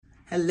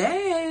Hello.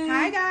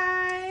 Hi,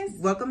 guys.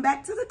 Welcome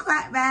back to the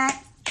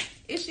Clapback.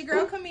 It's your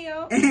girl,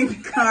 Camille.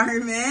 And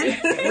Carmen.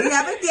 We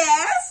have a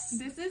guest.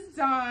 This is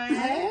Dawn.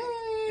 Hey.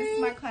 This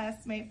is my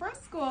classmate from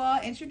school.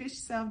 Introduce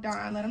yourself,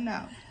 Dawn. Let them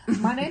know.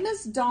 My name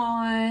is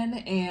Dawn,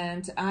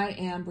 and I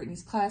am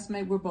Brittany's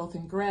classmate. We're both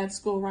in grad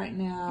school right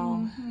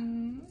now.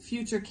 Mm-hmm.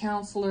 Future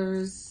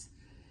counselors.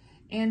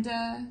 And,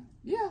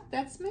 yeah,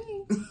 that's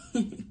me.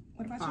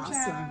 What about Awesome.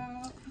 your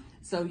child?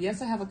 So,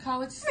 yes, I have a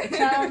child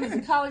who's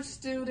a college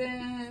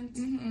student.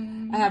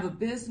 Mm-hmm. I have a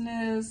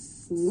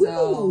business. Ooh.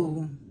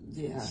 So,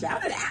 yeah.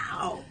 Shout it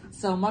out.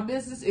 So, my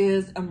business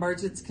is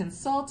Emergence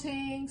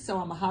Consulting. So,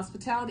 I'm a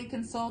hospitality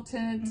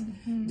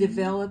consultant,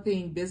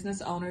 developing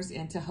business owners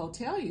into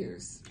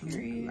hoteliers.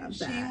 Period. Love She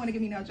that. didn't want to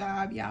give me no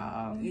job,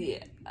 y'all.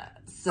 Yeah.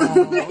 So,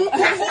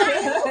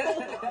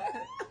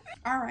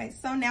 All right,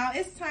 so now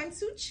it's time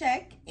to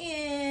check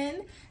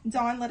in.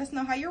 Dawn, let us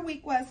know how your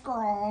week was,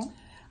 girl.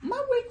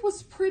 my week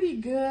was pretty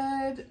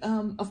good.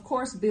 Of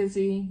course,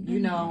 busy. You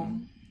know,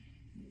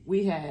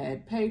 we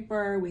had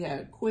paper, we had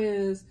a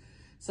quiz.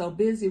 So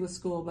busy with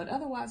school, but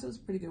otherwise it was a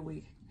pretty good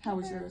week. How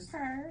was yours?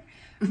 Her.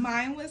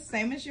 Mine was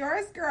same as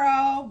yours,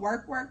 girl.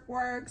 Work, work,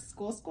 work.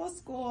 School, school,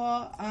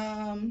 school.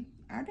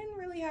 I didn't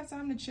really have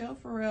time to chill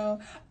for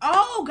real.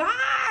 Oh,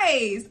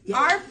 guys, Yeah.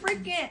 our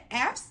freaking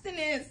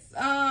abstinence.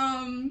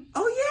 Oh,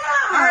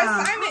 yeah.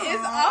 Our assignment is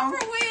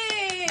over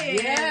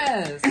with.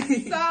 Yes.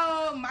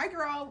 So my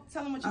girl,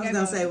 tell them what you I was gave going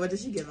up. to say, what did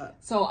she give up?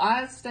 So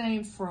I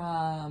abstained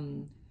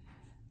from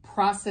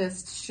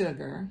processed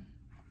sugar.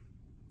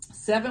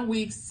 7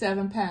 weeks,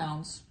 7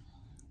 pounds.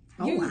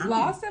 Oh, You wow.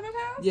 lost 7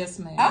 pounds? Yes,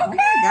 ma'am. Oh, Okay.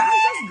 my gosh,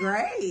 that's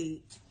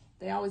great.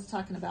 They always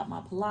talking about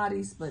my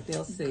Pilates, but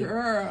they'll see.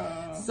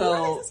 Girl.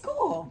 So This is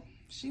cool.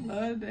 She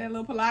loved that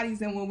little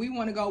Pilates, and when we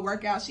want to go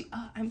work out,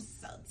 I'm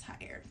so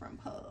tired from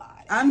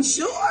Pilates. I'm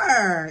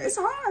sure. It's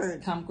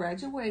hard. come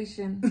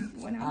graduation,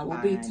 When I'm I will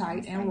be fine,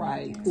 tight I'll and say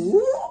right. nothing.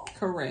 Ooh.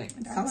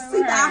 Correct. Don't Come play see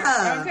with her,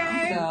 that.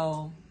 okay?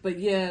 So, but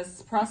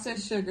yes,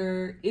 processed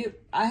sugar.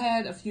 I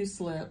had a few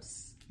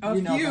slips. A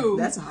you know, few.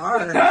 That's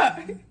hard.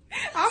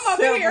 I'm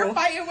over here Several.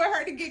 fighting with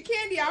her to get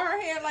candy out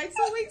her hand like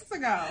 2 weeks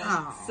ago.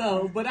 Aw.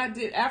 So, but I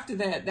did after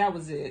that. That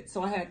was it.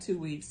 So I had 2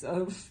 weeks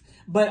of.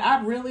 But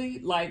I really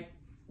like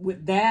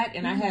with that,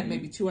 and I had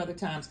maybe 2 other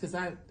times because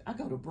I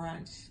go to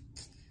brunch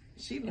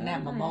She and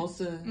that loved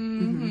mimosa.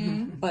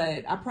 Mm-hmm.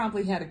 But I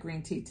promptly had a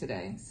green tea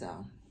today.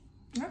 So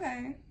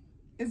Okay.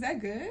 Is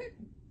that good?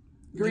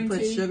 green you put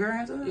tea, sugar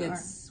into it?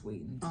 it's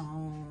sweetened.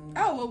 Oh.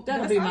 Oh, well,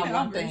 That'll the be my assignment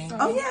one over, thing. so-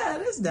 Oh, yeah,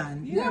 it is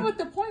done. Yeah, but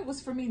the point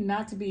was for me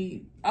not to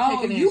be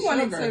Oh, taking you in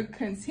wanted sugar. to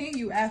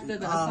continue after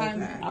the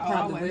assignment. okay. Oh, I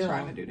probably wasn't will.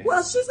 trying to do that.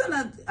 Well, she's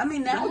gonna. I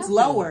mean, now I it's have to.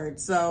 lowered,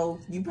 so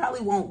you probably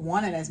won't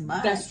want it as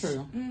much. That's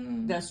true.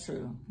 Mm. That's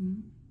true.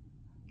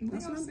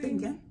 That's what I'm see.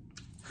 thinking.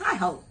 High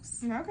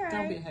hopes. Okay.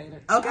 Don't be a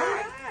hater. Okay.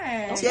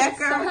 Alright. Checker.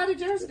 So how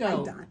did yours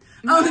go? Done.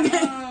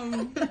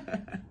 Um,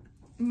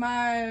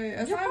 My Your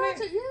assignment.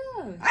 project,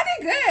 yeah. I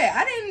did good.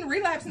 I didn't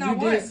relapse not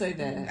You once. did say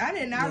that. I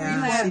did not Yeah,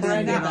 relapse. she did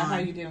Bragging get about on. how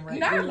you didn't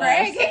Not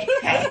relapse. bragging.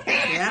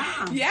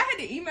 Yeah. Yeah, I had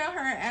to email her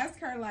and ask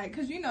her, like,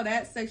 because you know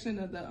that section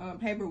of the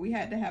paper, we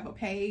had to have a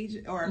page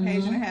or a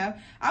page and a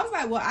half. I was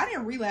like, well, I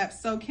didn't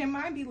relapse, so can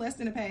mine be less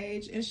than a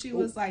page? And she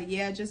was like,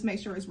 yeah, just make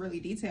sure it's really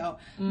detailed.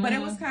 But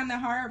it was kind of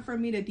hard for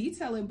me to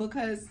detail it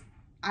because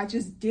I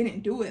just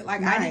didn't do it.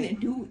 Like, I Right. didn't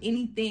do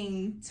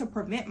anything to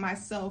prevent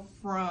myself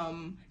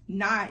from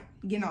not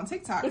getting on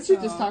TikTok. But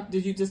so,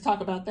 did you just talk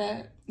about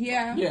that?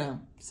 Yeah. Yeah.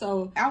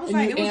 So I was and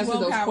like, you it was answered those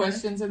willpower.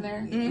 questions in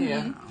there? Mhm.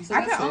 Yeah. So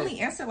I that's could it. only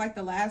answer like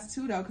the last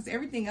 2 though, because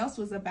everything else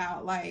was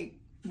about like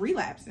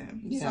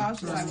relapsing. So Yeah, I was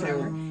just that's like,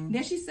 whatever. true.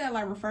 Then she said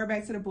like refer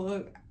back to the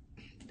book.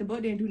 The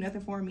book didn't do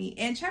nothing for me.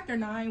 And chapter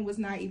 9 was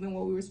not even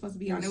what we were supposed to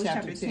be on. It was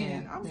chapter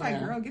 10. I was like,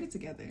 Yeah. girl, get it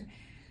together.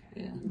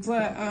 Yeah.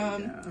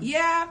 But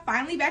yeah,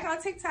 finally back on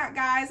TikTok,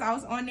 guys. I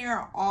was on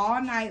there all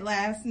night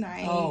last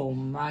night. Oh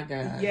my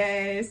God.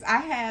 Yes, I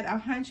had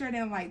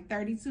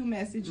 132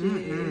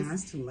 messages.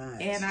 That's too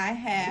much. And I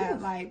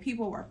had like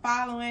people were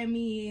following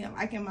me,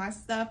 liking my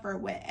stuff or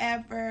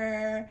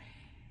whatever.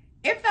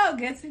 It felt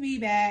good to be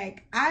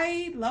back.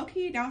 I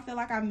low-key don't feel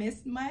like I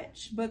missed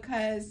much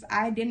because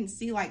I didn't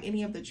see like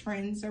any of the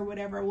trends or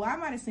whatever. Well, I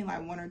might have seen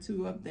like 1 or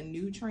 2 of the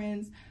new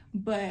trends,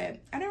 but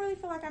I didn't really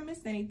feel like I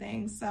missed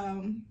anything.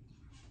 So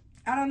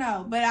I don't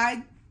know. But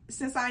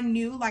since I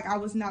knew like I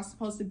was not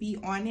supposed to be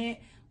on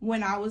it,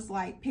 when I was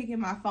like picking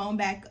my phone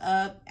back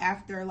up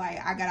after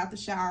like I got out the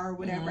shower or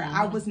whatever,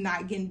 I was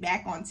not getting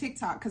back on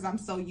TikTok because I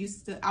was so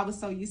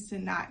used to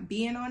not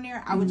being on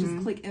there. I would just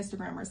click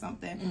Instagram or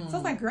something. So I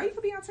was like, girl, you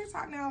could be on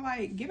TikTok now.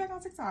 Like, get back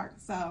on TikTok.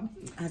 So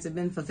has it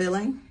been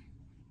fulfilling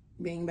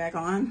being back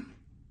on?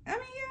 I mean,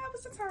 yeah, it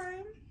was a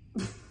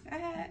time. I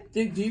had.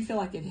 Do you feel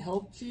like it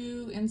helped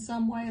you in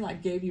some way?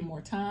 Like gave you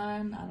more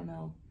time? I don't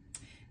know.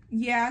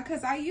 Yeah,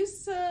 because I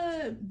used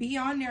to be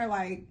on there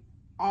like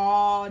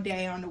all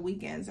day on the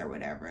weekends or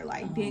whatever,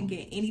 like didn't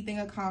get anything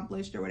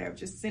accomplished or whatever,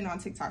 just sitting on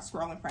TikTok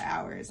scrolling for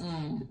hours.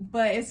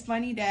 But it's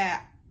funny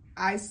that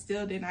I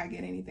still did not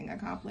get anything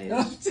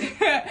accomplished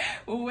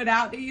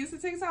without the use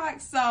of TikTok.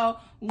 So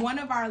one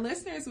of our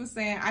listeners was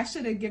saying I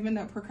should have given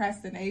up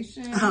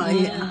procrastination. Oh,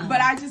 yeah.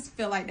 But I just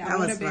feel like that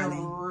would have been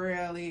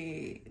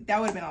funny. that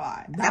would have been a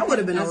lot. That would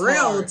have been a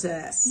real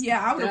test.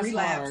 Yeah, I would have That's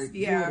relapsed. hard.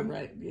 Yeah.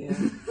 Yeah,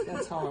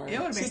 that's hard. It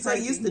would have been She's so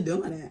crazy. used to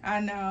doing it. I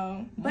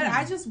know. But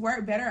I just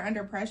work better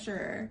under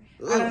pressure.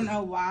 I don't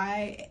know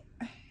why.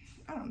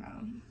 I don't know.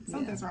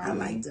 Something's wrong I with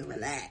like me. to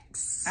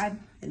relax. And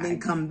then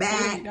come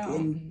back really don't.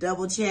 and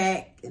double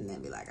check and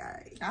then be like, all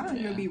right. I don't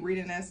even be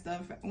reading that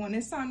stuff. When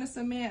it's time to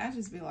submit, I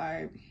just be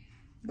like,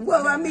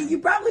 Well, I mean, you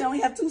probably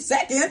only have 2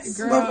 seconds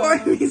Girl, before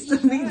it needs to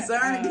be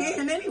shut turned up.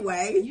 in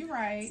anyway. you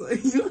right. So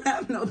you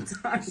have no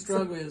time. The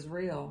struggle is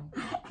real.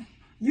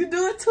 You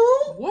do it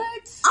too?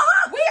 What?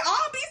 We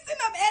all be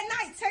sitting up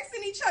at night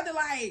texting each other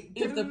like,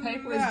 If the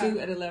paper is due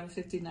at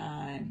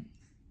 11:59,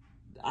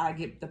 I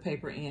get the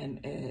paper in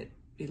at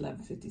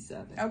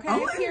 11:57. okay,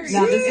 Oh, period.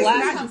 Now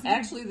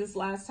It's this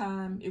last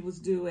time it was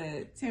due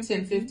at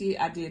 10:50.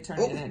 I did turn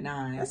it in at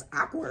 9. That's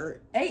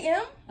awkward.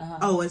 AM?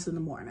 Oh, it's in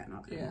the morning.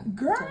 Okay. Yeah,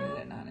 Girl. I turned it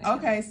at 9 a.m.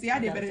 Okay, see, I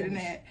did gotta better than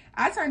finish. that.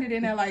 I turned it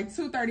in at like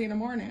 2:30 in the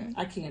morning.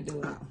 I can't do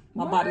it. Oh.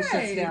 My body Why?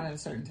 shuts down at a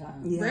certain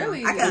time. Yeah.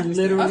 Really? I can understand.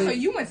 Literally. Oh, so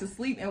you went to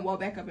sleep and woke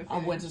back up and I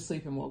finished. went to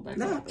sleep and woke back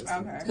No. up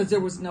Okay. because there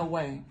was no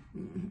way.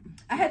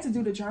 I had to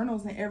do the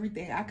journals and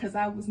everything because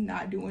I was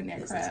not doing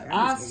that crap.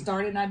 I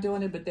started not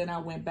doing it, but then I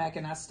went back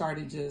and I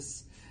started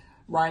just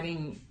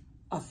writing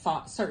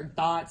certain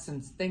thoughts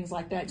and things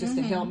like that just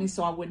to help me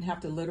so I wouldn't have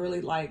to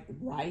literally like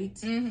write.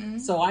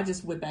 So I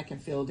just went back and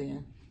filled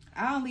in.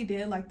 I only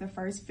did like the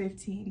first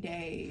 15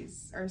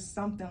 days or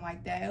something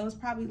like that. It was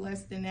probably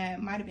less than that.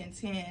 It might have been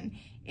 10.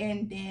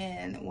 And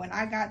then when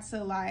I got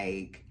to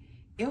like,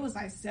 it was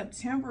like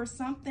September or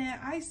something,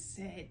 I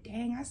said,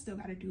 dang, I still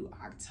got to do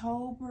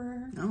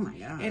October. Oh my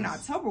God. And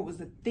October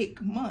was a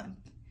thick month.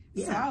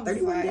 Yeah, So I was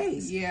 31 like,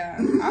 days. yeah,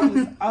 I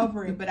was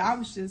over it, but I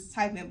was just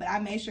typing. But I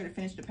made sure to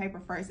finish the paper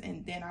first,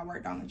 and then I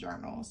worked on the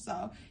journal.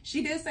 So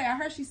she did say, I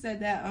heard she said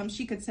that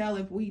she could tell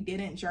if we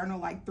didn't journal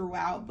like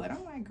throughout. But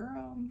I'm like,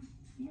 girl,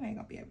 you ain't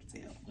gonna be able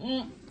to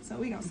tell. So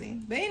we gonna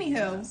see. But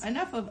anywho,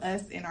 enough of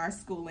us in our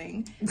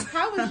schooling.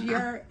 How was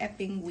your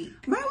effing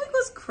week? My week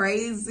was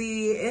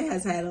crazy. It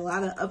has had a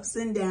lot of ups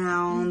and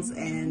downs,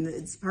 and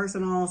it's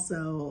personal,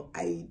 so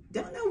I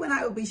don't know when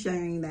I will be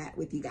sharing that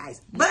with you guys.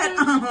 But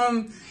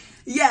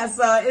yeah,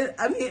 so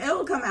it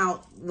will come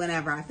out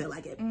whenever I feel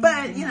like it.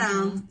 But you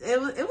know, it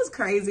was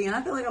crazy, and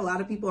I feel like a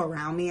lot of people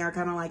around me are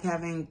kind of like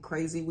having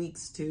crazy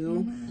weeks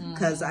too.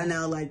 Because I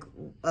know like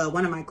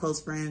one of my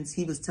close friends,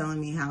 he was telling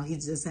me how he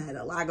just had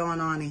a lot going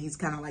on, and he's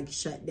kind of like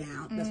shut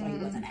down. That's why he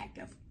wasn't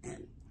active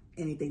in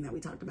anything that we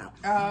talked about.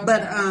 Okay.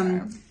 But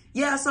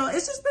yeah, so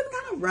it's just been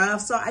kind of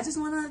rough. So I just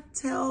want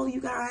to tell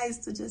you guys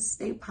to just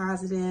stay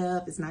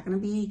positive. It's not going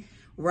to be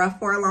rough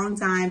for a long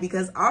time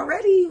because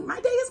already my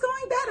day is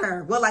going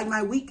better. Well, like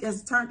my week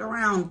has turned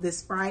around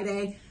this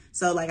Friday.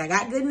 So like I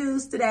got good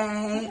news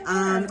today.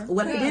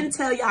 What I didn't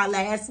tell y'all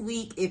last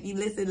week, if you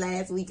listened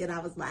last week and I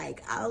was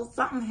like, oh,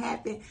 something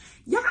happened.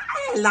 Y'all,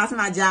 I had lost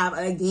my job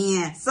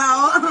again. So,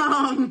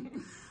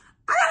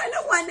 I got a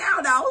new one now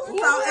though.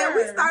 So, and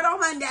we start on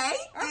Monday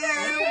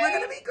and we're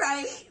going to be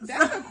great.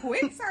 That's a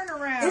quick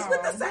turnaround. It's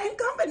with the same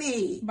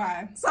company.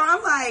 Bye. So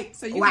I'm like,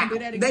 So you wow. can do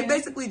that They again?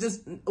 basically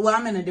just, well,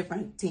 I'm in a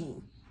different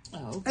team.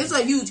 Oh, okay. It's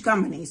a huge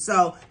company.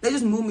 So they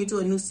just moved me to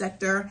a new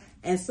sector.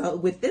 And so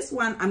with this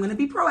one, I'm going to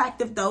be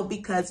proactive though,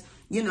 because,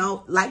 you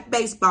know, like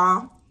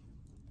baseball,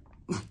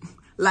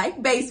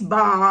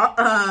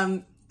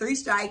 3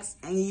 strikes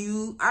and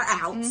you are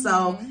out.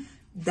 So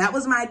that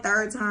was my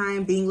 3rd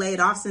time being laid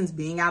off since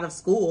being out of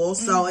school.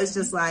 So it's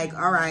just like,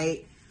 all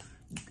right,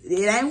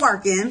 it ain't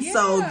working.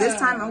 So this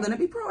time I'm going to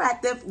be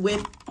proactive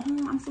with, oh,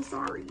 I'm so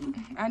sorry.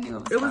 I knew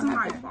it was. It wasn't gonna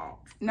my happen. fault.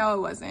 No, it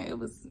wasn't.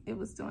 It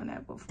was doing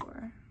that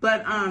before.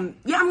 But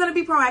yeah, I'm gonna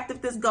be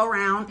proactive this go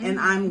round, and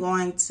I'm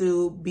going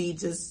to be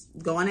just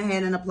going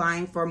ahead and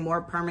applying for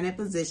more permanent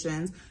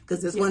positions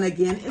because this one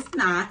again is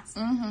not.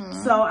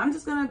 So I'm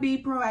just gonna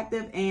be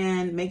proactive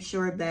and make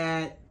sure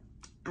that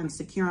I'm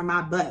securing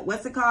my butt.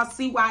 What's it called?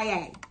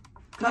 CYA.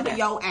 Cover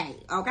your A,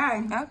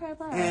 okay? Okay,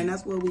 bye. And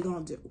that's what we're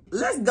gonna do.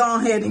 Let's go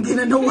ahead and get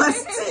into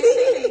what's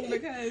tea.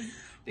 Because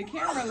the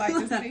camera like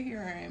to sit here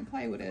and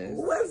play with us.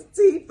 What's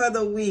tea for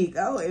the week?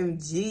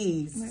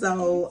 OMG.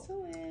 So get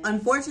to it.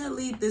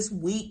 unfortunately, this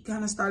week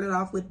kind of started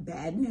off with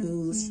bad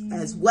news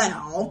as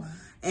well.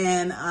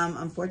 And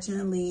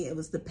unfortunately, it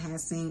was the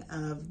passing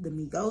of the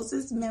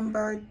Migos'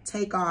 member,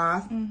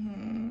 Takeoff.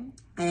 And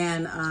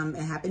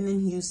it happened in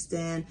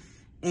Houston.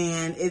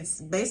 And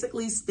it's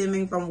basically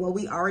stemming from what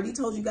we already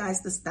told you guys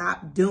to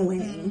stop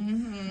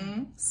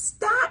doing.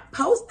 Stop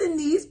posting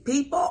these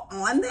people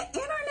on the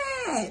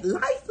internet.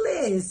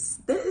 Lifeless.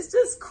 That is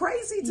just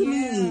crazy to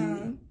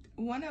me.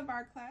 One of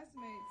our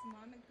classmates,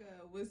 Monica,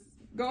 was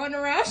going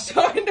around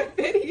showing the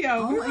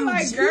video. We were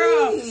like, OMG.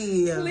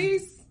 girl,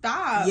 please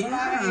stop.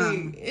 Yeah.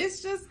 Like,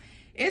 it's just,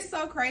 It's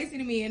so crazy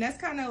to me, and that's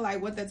kind of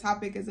like what the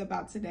topic is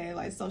about today,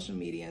 like social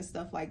media and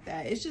stuff like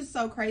that. It's just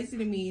so crazy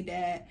to me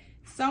that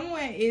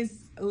someone is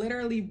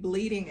literally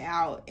bleeding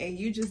out and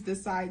you just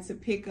decide to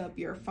pick up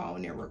your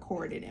phone and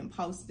record it and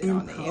post it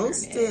on the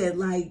internet.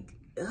 Like,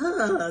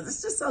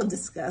 it's just so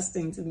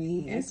disgusting to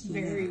me. It's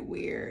very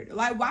weird.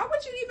 Like, why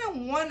would you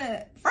even want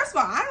to? First of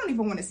all, I don't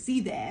even want to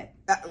see that.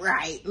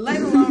 Right.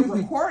 Let alone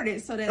record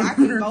it so that I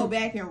can go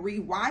back and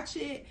rewatch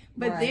it.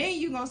 But then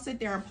you're going to sit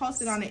there and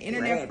post it on the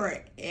internet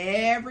for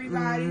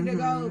everybody to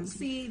go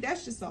see.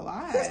 That's just a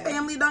lot. His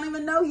family don't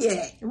even know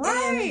yet. Right.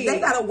 And they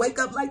got to wake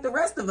up like the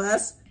rest of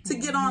us to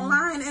get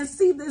online and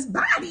see this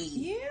body.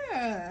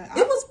 Yeah.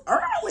 It was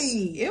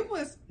early. It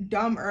was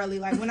dumb early.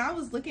 Like, when I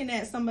was looking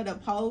at some of the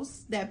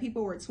posts that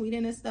people were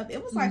tweeting and stuff,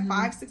 it was like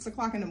 5, 6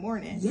 o'clock in the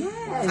morning.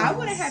 Yes. I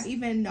wouldn't have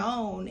even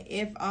known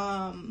if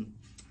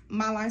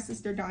my line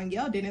sister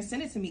Danielle didn't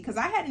send it to me, because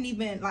I hadn't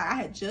even, like, I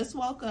had just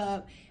woke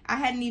up. I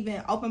hadn't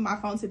even opened my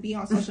phone to be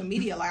on social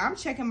media. Like, I'm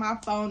checking my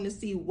phone to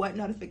see what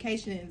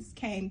notifications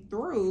came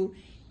through.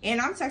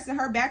 And I'm texting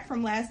her back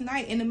from last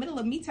night. In the middle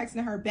of me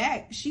texting her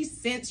back, she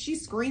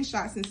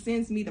screenshots and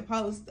sends me the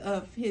post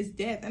of his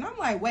death. And I'm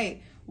like,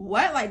 wait,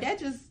 what? Like, that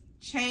just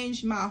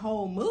changed my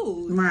whole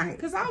mood. Right.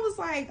 Because I was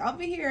like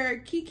over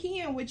here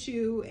kikiing with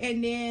you,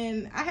 and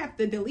then I have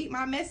to delete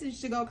my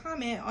message to go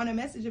comment on a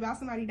message about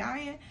somebody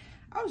dying.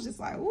 I was just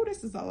like, oh,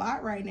 this is a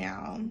lot right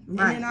now.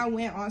 Right. And then I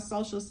went on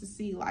socials to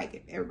see, like,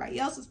 if everybody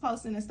else was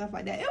posting and stuff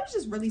like that. It was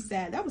just really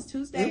sad. That was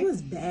Tuesday. It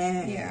was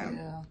bad.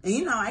 Yeah. And,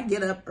 you know, I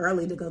get up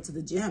early to go to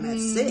the gym at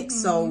 6.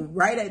 So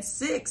right at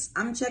 6,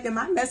 I'm checking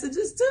my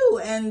messages, too.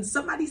 And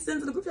somebody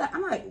sends to the group chat.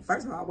 I'm like,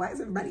 first of all, why is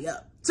everybody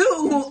up?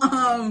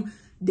 2,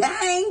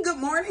 dang, good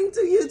morning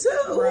to you,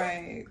 too.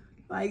 Right.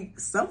 Like,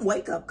 some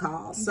wake-up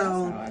call.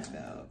 So, that's how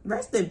I felt.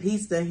 Rest in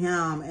peace to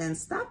him, and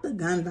stop the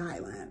gun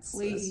violence.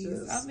 Please.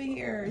 Over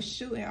here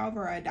shooting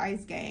over a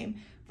dice game.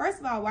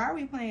 First of all, why are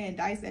we playing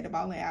dice at the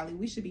bowling alley?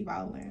 We should be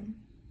bowling.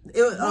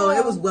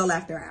 It was well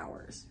after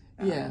hours.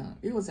 Yeah,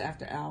 it was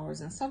after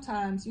hours. And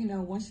sometimes, you know,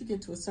 once you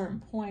get to a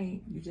certain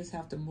point, you just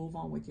have to move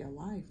on with your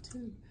life,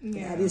 too.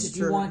 Yeah, that is if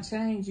true. You want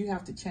change, you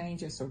have to change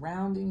your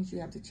surroundings.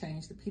 You have to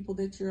change the people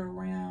that you're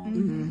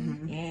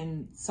around.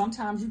 And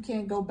sometimes you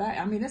can't go back.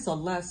 I mean, it's a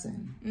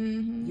lesson.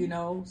 You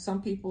know,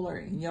 some people are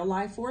in your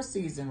life for a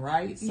season,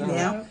 right?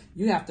 So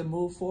you have to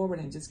move forward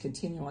and just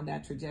continue on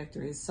that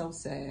trajectory. It's so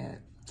sad.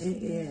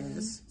 It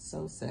is.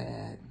 So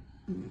sad.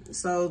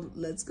 So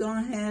let's go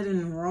ahead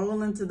and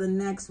roll into the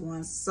next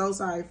one. So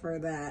sorry for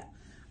that.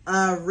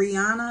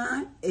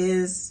 Rihanna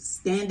is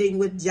standing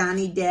with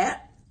Johnny Depp.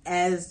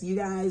 As you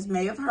guys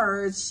may have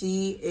heard,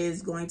 she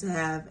is going to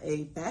have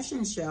a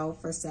fashion show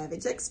for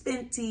Savage X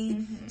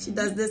Fenty. She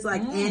does this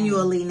like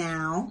annually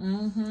now.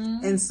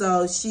 And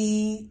so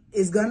she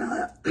is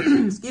gonna,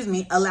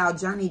 allow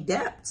Johnny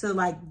Depp to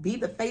like be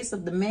the face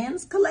of the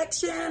men's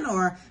collection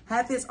or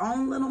have his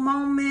own little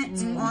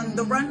moment on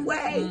the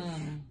runway.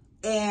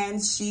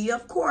 And she,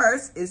 of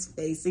course, is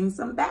facing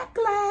some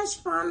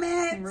backlash from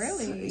it.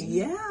 Really?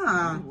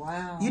 Yeah.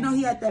 Wow. You know,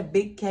 he had that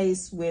big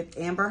case with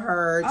Amber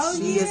Heard.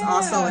 She is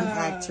also an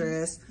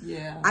actress.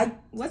 Yeah.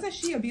 Wasn't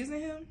she abusing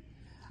him?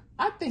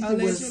 I think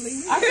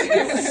allegedly.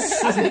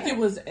 I think it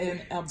was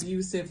an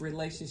abusive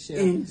relationship.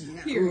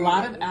 A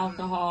lot of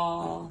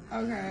alcohol.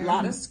 A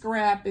lot of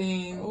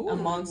scrapping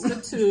amongst the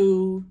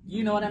two.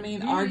 You know what I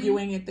mean?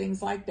 Arguing and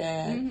things like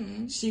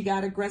that. She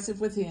got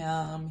aggressive with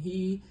him.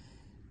 He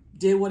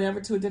did whatever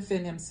to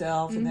defend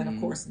himself, and then of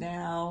course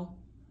now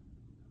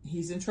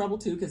he's in trouble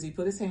too because he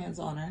put his hands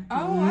on her.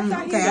 I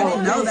thought he I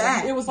didn't know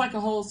that. It was like a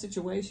whole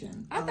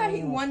situation. I thought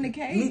he won the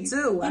case. Me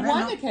too. He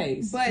won the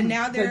case, but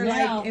now they're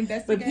like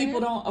investigating. But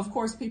people don't. Of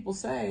course, people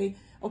say,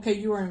 "Okay,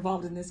 you were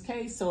involved in this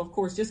case, so of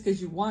course, just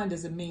because you won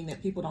doesn't mean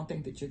that people don't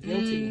think that you're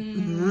guilty."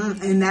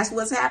 And that's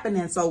what's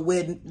happening. So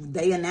when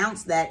they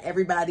announced that,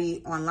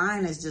 everybody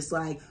online is just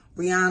like,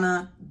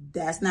 Rihanna,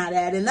 that's not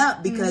adding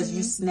up because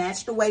you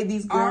snatched away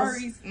these girls.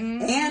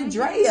 And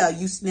Drea,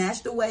 you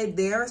snatched away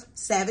their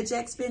Savage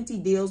X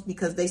Fenty deals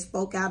because they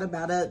spoke out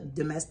about a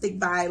domestic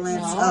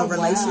violence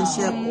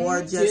relationship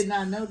or just... Did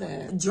not know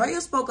that. Drea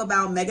spoke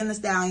about Megan Thee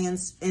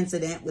Stallion's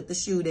incident with the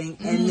shooting,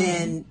 and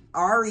then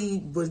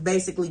Ari was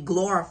basically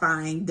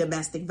glorifying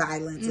domestic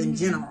violence in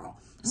general.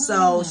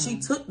 So she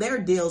took their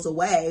deals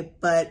away,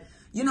 but...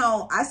 You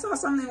know, I saw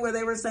something where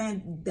they were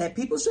saying that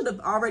people should have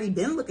already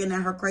been looking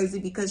at her crazy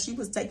because she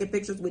was taking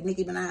pictures with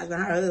Nicki Minaj and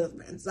her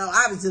husband. So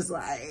I was just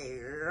like...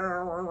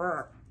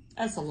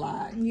 That's a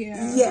lie.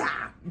 Yeah.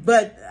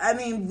 But, I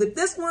mean, with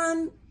this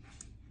one,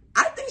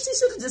 I think she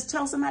should have just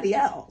told somebody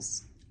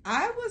else.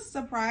 I was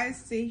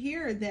surprised to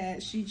hear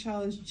that she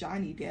chose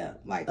Johnny Depp.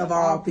 Like, of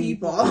all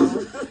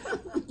people.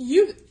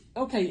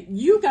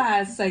 You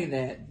guys say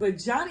that, but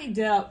Johnny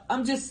Depp,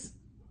 I'm just...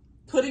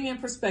 putting in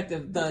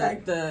perspective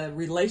the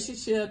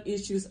relationship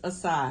issues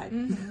aside,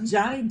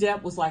 Johnny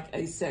Depp was like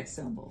a sex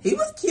symbol. He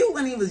was cute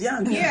when he was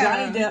young.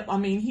 Johnny Depp, I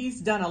mean, he's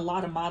done a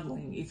lot of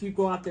modeling. If you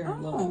go out there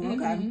and look,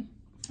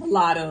 a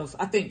lot of,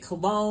 I think,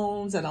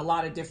 colognes and a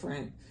lot of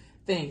different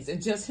things.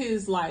 And just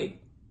his, like,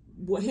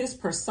 his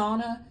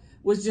persona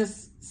was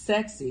just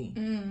sexy.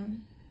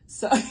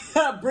 So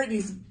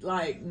Brittany's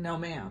like, no,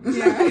 ma'am.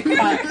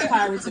 Yeah.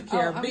 Pirates of I'm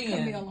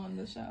Caribbean. Camille on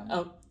the show.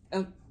 Oh,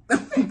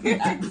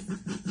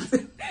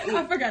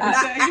 I forgot to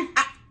say.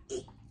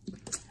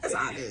 It's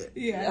all good.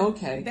 Yeah.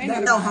 okay. They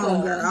That's know no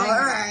home girl. All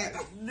right.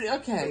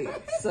 Okay,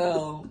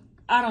 so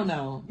I don't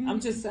know. I'm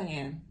just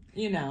saying,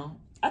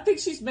 I think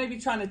she's maybe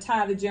trying to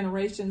tie the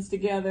generations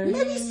together.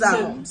 Maybe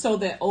so. So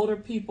that older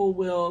people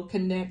will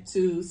connect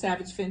to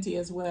Savage Fenty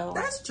as well.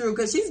 That's true,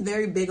 because she's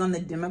very big on the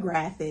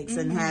demographics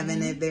and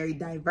having it very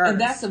diverse.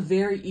 And that's a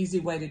very easy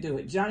way to do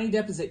it. Johnny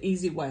Depp is an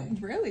easy way.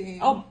 Really?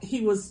 Oh,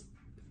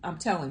 I'm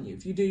telling you,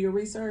 if you do your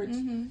research,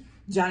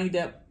 Johnny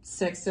Depp,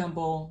 sex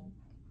symbol.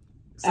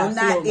 so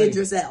absolutely. not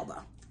Idris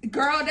Elba.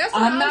 Girl, that's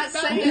what I'm not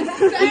saying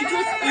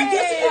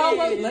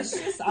Idris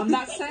Elba. I'm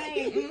not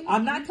saying.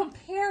 I'm not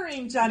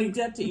comparing Johnny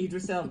Depp to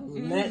Idris Elba.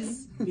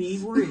 Let's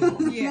be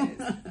real. Yes.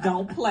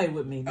 Don't play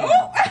with me now.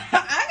 Okay,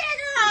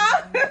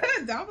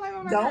 girl. Don't play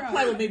with my girl. Don't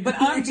play with me. But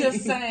I'm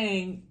just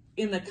saying,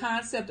 in the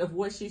concept of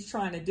what she's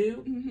trying to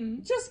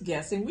do, just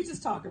guessing. We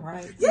just talking,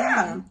 right?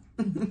 Yeah.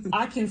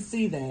 I can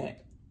see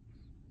that.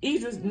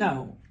 Idris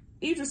Elba.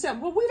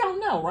 Well, we don't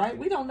know, right?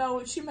 We don't know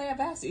if she may have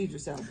asked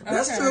Idris Elba.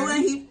 That's true,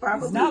 and he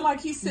probably... It's not like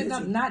he's sitting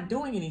up not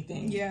doing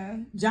anything. Yeah.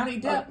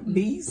 Johnny Depp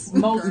beast.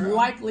 most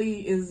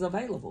likely is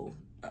available.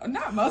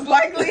 Not most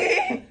likely.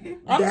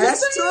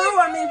 That's true.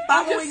 I mean,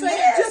 following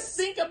this. Just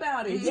think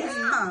about it. Yeah. He's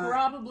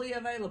probably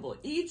available.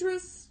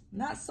 Idris,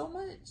 not so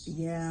much.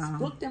 Yeah.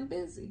 Booked and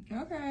busy.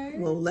 Okay.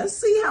 Well, let's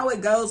see how it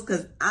goes,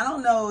 because I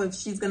don't know if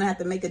she's going to have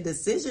to make a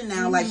decision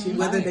now, like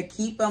whether to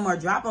keep him or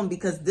drop him,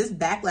 because this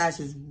backlash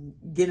is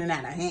getting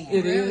out of hand.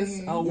 It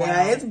is. Oh, wow.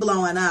 Yeah, it's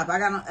blowing up.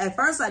 At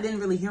first I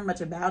didn't really hear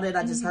much about it.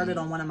 I just heard it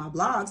on one of my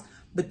blogs,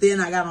 but then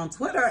I got on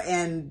Twitter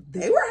and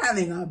they were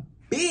having a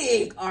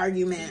big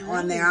argument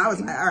on there. I was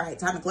like, all right,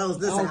 time to close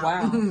this out.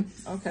 Wow.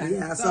 Okay.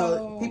 Yeah,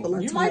 so people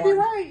are You torn. might be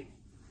right.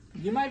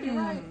 You might be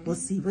right. We'll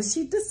see what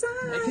she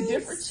decides. Make a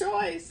different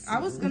choice. I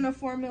was gonna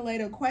formulate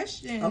a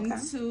question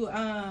to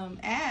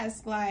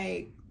ask,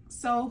 like,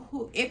 so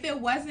who, if it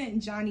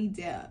wasn't Johnny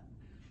Depp,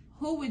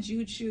 who would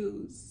you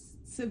choose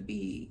to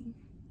be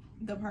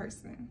the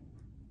person?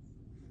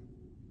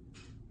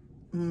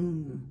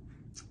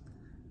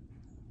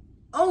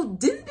 Oh,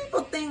 didn't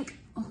people think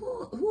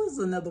who is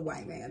another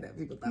white man that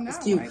people thought was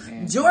Not cute? white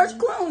man. George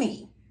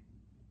Clooney.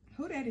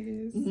 Who that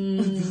is?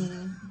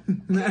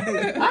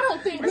 I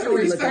don't think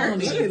George Let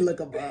me Clooney. look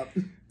him up.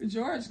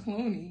 George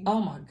Clooney. Oh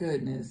my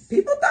goodness.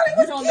 People thought he You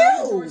was don't cute.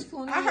 know who George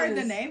Clooney I heard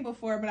the is? name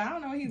before, but I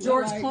don't know who he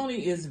George look like. Clooney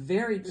is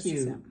very This is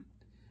cute. him.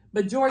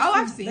 But George Oh,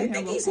 I've Clooney, seen They him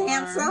think he's before.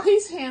 handsome.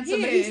 he's handsome,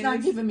 He but he's not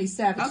is. giving me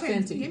Savage Okay,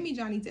 Fenty. give me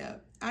Johnny Depp.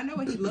 I know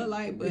what he look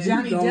like, but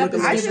Johnny Don't Depp look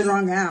is like giving,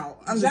 strung out.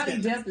 I'm just Johnny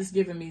kidding. Depp is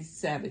giving me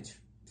Savage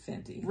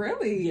Fenty.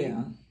 Really?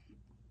 Yeah.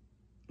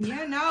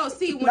 Yeah, no.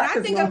 See, when Black I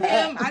is think of love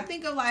him, that. I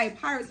think of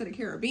like Pirates of the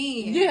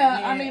Caribbean. Yeah,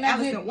 and I mean,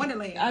 Alice get- in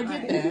Wonderland. I get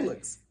like, that. He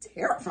looks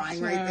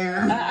terrifying right Sure. there.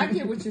 I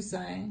get what you're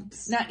saying.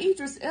 Now,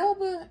 Idris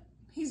Elba,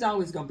 he's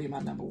always going to be my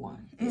number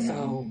one.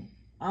 So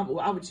I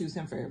would choose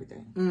him for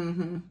everything.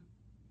 Mm-hmm.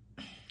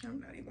 I'm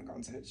not even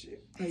gonna touch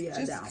it. Yeah,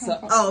 Just down.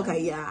 come Oh,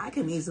 okay, yeah, I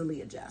can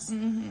easily adjust.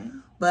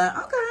 But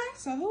okay,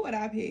 So who would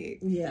I pick?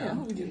 Yeah, yeah.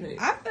 who would you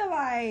pick? I feel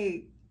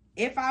like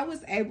if I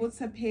was able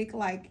to pick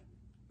like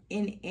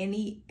in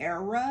any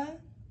era,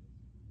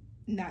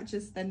 not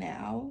just the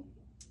now,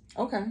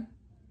 Okay.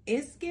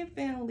 it's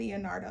giving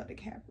Leonardo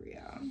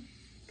DiCaprio.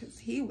 Because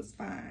he was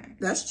fine.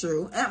 That's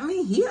true. I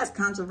mean, he has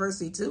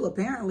controversy too.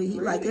 Apparently, he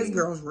like his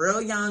girls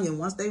real young, and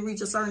once they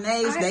reach a certain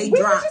age, they we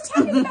drop. were just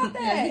talking about that.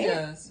 Yeah, he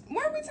does.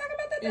 Weren't we talking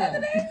about that the Yeah.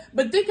 other day?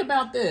 But think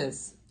about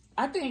this.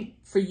 I think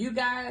for you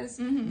guys,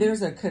 Mm-hmm.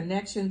 there's a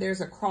connection,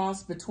 there's a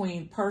cross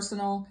between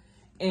personal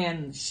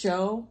and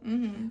show.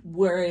 Mm-hmm.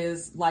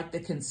 Whereas, like the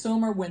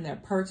consumer, when they're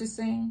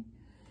purchasing,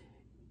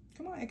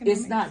 Come on, economics.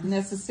 it's not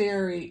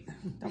necessary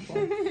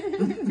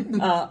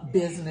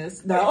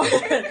business. No,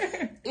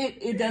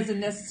 it doesn't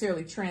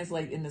necessarily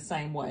translate in the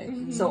same way.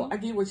 Mm-hmm. So I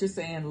get what you're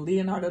saying.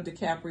 Leonardo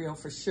DiCaprio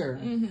for sure,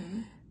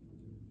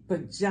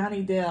 but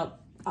Johnny Depp,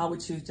 I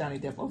would choose Johnny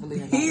Depp over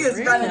Leonardo. He is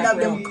running up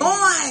them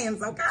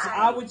coins. Okay,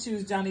 I would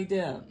choose Johnny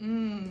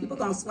Depp. people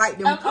gonna swipe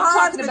them I'm cards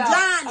talking for about.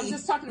 I'm Johnny.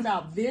 just talking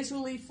about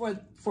visually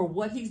for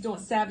what he's doing.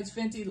 Savage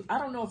Fenty. I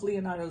don't know if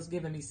Leonardo's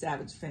giving me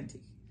Savage Fenty.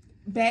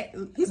 Back,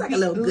 He's like a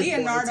little good boy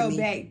Leonardo to me.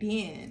 back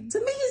then. To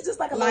me, he's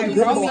just like a Like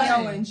little good Romeo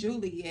boy. and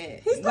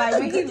Juliet. He's like not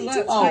when a he goody looks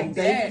two- Oh, like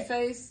baby that.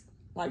 face,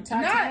 like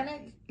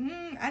Titanic.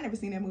 I never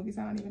seen that movie,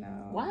 so I don't even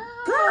know. Wow,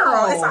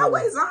 Girl, it's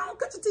always on.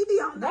 Cut your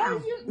TV on Why now.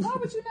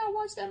 would you not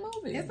watch that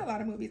movie? It's a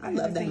lot of movies. I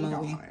love that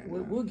never seen movie.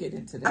 on. We'll get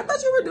into that. I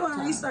thought you were doing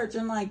Time. research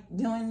and like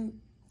doing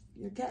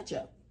your catch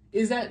up.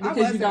 Is that I because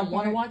was you don't at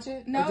want to point. watch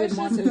it? No, Or it's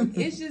didn't just, want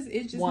to? it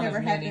just One never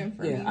of many. happened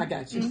for Yeah, me. I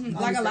got you. Mhm.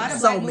 Like a lot of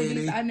So black many.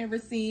 movies, I never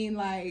seen.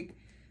 Like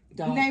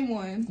Don't. name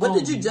one. What Oh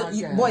did you my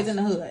just gosh. Boys in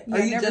the Hood? Yeah, Or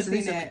you never just seen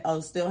recently? that. Oh,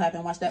 still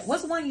haven't watched that.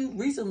 What's the one you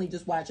recently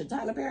just watched? A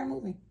Tyler Perry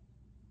movie?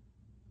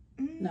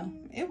 No.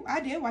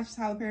 I did watch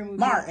Tyler Perry movie.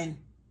 Martin.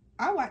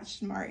 I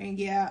watched Martin.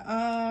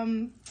 Yeah.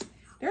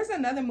 There's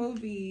another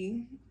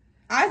movie.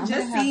 I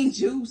just seen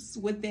Juice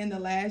within the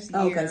last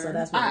year. Okay, so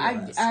that's what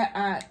it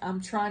was.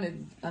 I'm trying to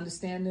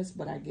understand this,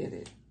 but I get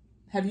it.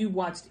 Have you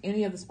watched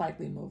any of the Spike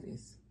Lee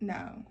movies?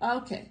 No.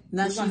 Okay.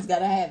 Now she's got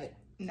to have it.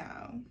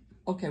 No.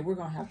 Okay, we're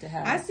going to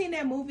have I seen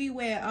that movie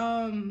with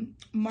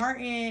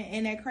Martin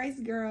and that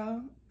crazy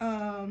girl.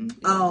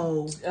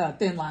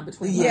 Thin Line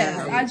Between.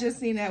 Yes, I just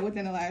seen that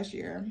within the last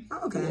year.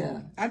 Okay.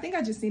 Yeah. I think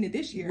I just seen it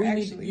this year,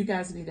 actually. You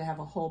guys need to have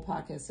a whole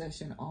podcast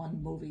session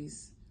on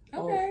movies.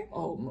 Okay.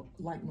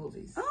 Like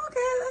movies. Oh, okay,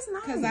 that's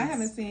nice. Because I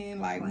haven't seen,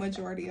 like,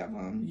 majority of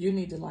them. You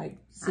need to,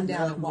 sit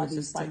down and watch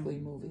the Spike Lee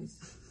movies.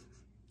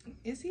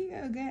 Is he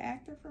a good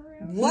actor for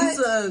real?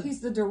 What?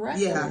 He's the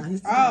director. Yeah,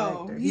 he's the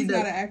director. He's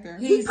not an actor.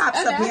 He pops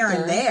up here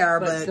and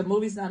there, but the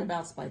movie's not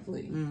about Spike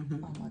Lee.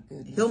 Mm-hmm. Oh my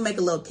goodness. He'll make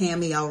a little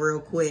cameo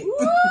real quick.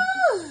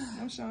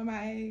 I'm showing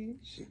my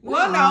age.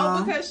 Well,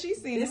 no, because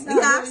she's seen him.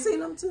 Yeah, I've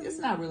seen him too. It's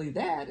not really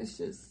that. It's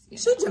just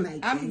she's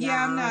Jamaican.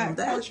 I'm not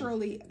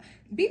culturally.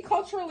 Be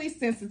culturally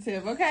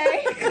sensitive,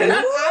 okay? I'm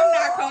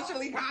not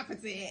culturally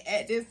competent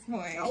at this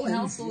point.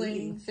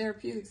 Counseling,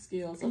 therapeutic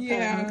skills. Okay?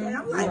 Yeah. Okay,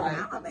 I'm like,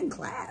 wow, I'm in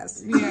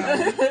class.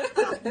 Yeah.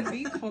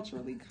 Be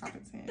culturally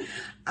competent.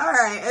 All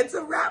right, and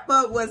to wrap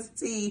up what's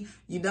tea,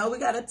 we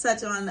got to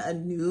touch on a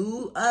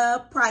new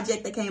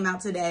project that came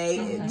out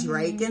today.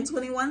 Drake and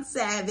 21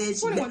 Savage.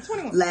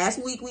 21.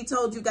 Last week we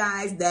told you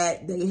guys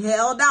that they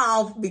held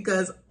off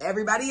because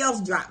everybody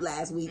else dropped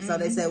last week. So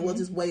they said, we'll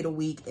just wait a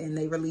week, and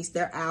they released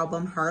their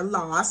album, Her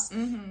Loss.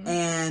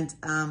 And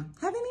have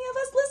any of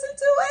us listened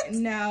to it?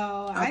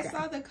 No, okay. I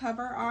saw the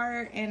cover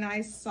art and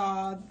I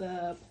saw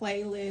the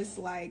playlist,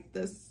 like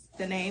the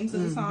names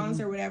of the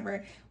songs or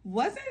whatever.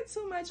 Wasn't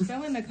too much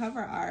feeling the cover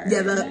art.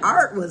 Yeah, the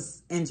art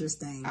was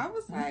interesting. I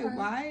was like,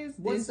 why is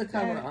what's the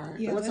cover art?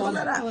 Yeah, let's pull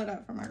it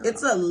up for my girl.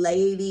 It's a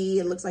lady.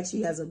 It looks like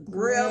she has a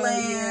grill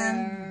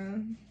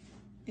in.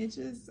 Yeah. It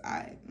just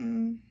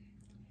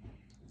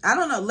I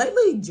don't know.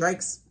 Lately,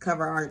 Drake's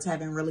cover arts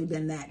haven't really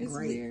been that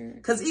great.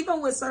 Because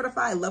even with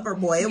Certified Lover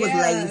Boy, it was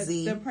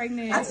lazy. The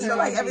pregnant. I just feel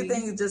like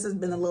everything just has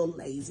been a little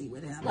lazy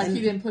with him. Like he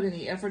didn't put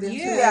any effort into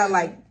it. Yeah,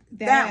 like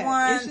that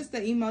one. It's just the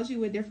emoji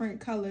with different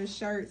color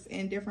shirts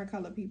and different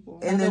color people.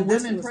 And then the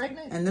women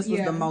pregnant. And this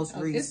was the most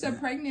recent. It's the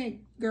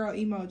pregnant girl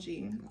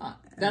emoji.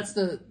 That's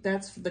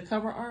the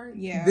cover art.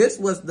 Yeah. This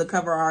was the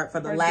cover art for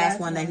the last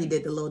one that he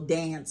did, the little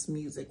dance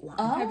music one.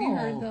 Oh. Have you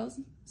heard those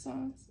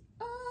songs?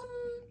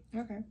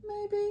 Okay.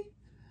 Maybe.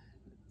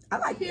 I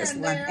like this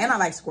one. And I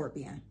like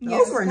Scorpion. Yeah,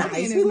 Those were Scorpion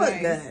nice. He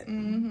looked good.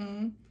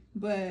 Mm-hmm.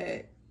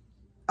 But.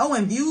 Oh,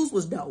 and Views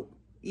was dope.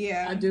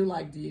 Yeah. I do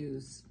like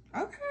Views.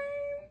 Okay.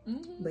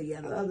 Mm-hmm. But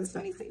yeah, the other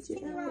stuff.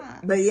 Yeah.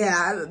 But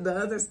yeah, the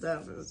other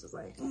stuff, it was just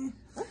like,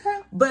 Okay.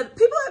 But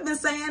people have been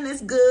saying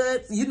it's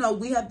good.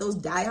 We have those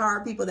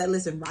diehard people that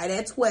listen right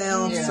at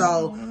 12. Yeah.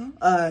 So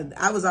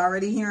I was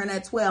already hearing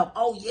at 12.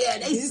 Oh yeah,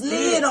 they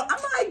slid. I'm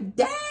like,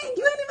 dang,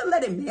 you ain't even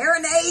let it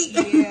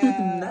marinate.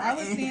 Yeah. I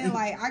was seeing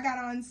I got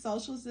on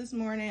socials this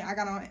morning. I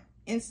got on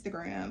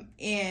Instagram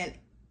and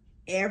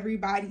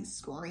everybody's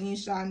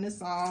screenshotting the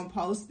song,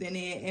 posting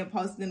it, and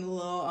posting a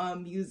little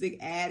music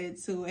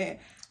added to it.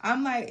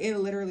 I'm like, it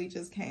literally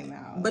just came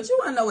out. But you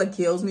want to know what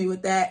kills me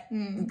with that?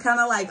 Kind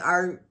of like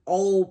our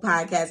old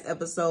podcast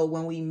episode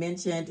when we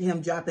mentioned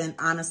him dropping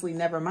Honestly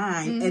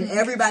Nevermind, and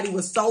everybody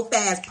was so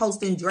fast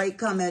posting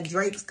Drake's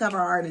cover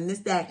art and this,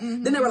 that.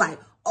 Then they were like,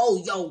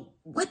 oh, yo,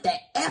 what the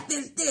F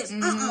is this?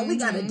 We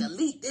got to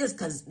delete this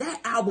because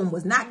that album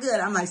was not good.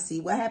 I'm like, see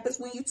what happens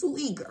when you're too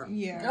eager.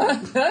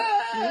 Yeah.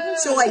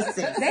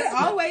 Choices. They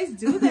always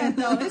do that,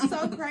 though. It's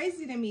so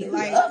crazy to me.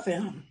 They love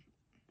him.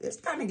 It's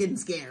kind of getting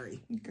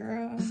scary.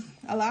 Girl,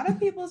 a lot of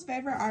people's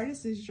favorite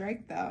artist is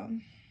Drake, though.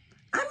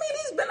 I mean,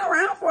 he's been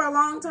around for a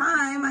long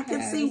time. I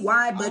can see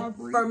why, but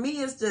for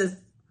me, it's just,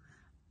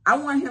 I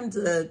want him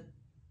to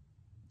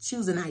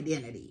choose an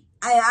identity.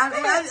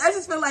 I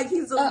just feel like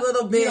he's a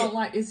little bit. You don't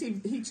like?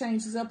 He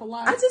changes up a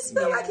lot? I just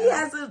feel like he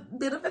has a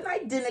bit of an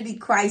identity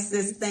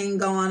crisis thing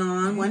going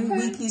on. One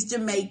week he's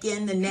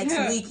Jamaican, the next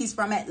week he's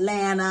from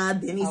Atlanta,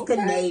 then he's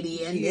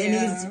Canadian,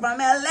 then he's from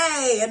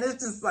LA, and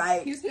it's just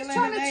like he's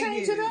trying to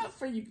change it up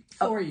for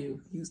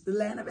you. Used to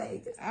Atlanta,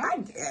 Vegas. I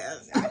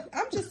guess.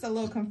 I'm just a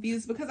little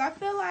confused because I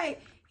feel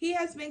like he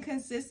has been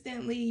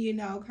consistently,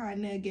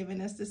 kind of giving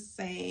us the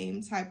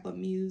same type of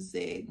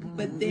music,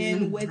 but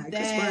then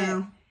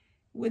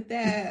with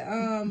that,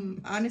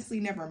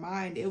 Honestly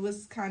Nevermind, it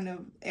was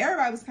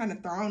everybody was kind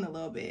of thrown a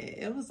little bit.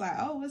 It was like,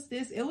 oh, what's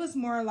this? It was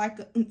more like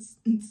a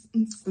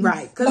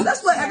right, because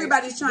that's what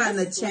everybody's trying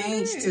to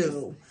change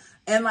to.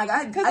 And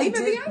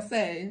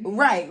Beyonce.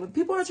 Right.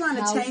 People are trying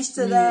to change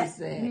to that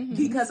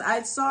because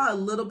I saw a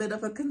little bit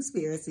of a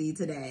conspiracy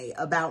today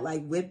about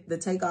with the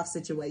Takeoff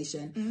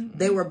situation.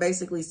 They were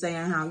basically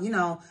saying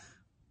how,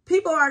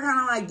 people are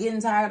kind of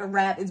getting tired of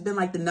rap. It's been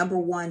the number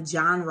one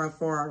genre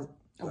for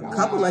a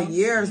couple of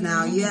years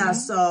now. Yeah.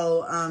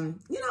 So,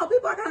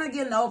 people are kind of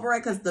getting over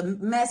it because the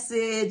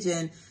message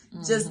and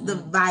just the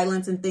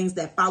violence and things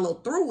that follow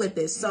through with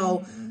it.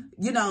 So,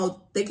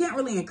 they can't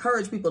really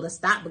encourage people to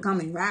stop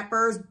becoming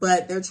rappers,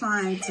 but they're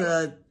trying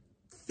to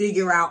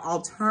figure out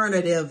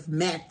alternative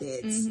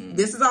methods.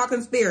 This is all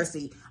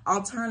conspiracy.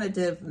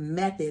 Alternative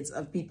methods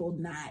of people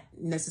not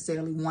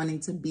necessarily wanting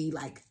to be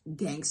like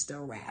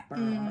gangster rapper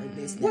or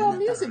this. That, Well,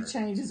 and the music third.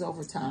 changes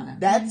over time.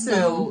 That's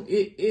so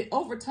it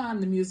over time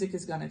the music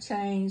is going to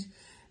change.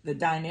 The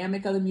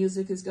dynamic of the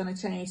music is going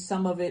to change.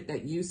 Some of it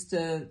that used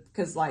to,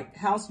 because like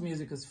house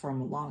music is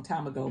from a long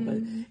time ago, but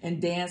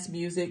and dance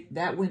music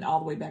that went all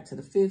the way back to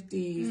the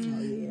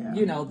 50s,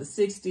 you know, the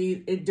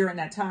 60s during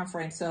that time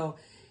frame. So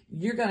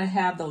you're going to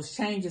have those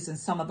changes, and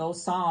some of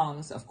those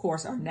songs, of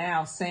course, are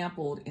now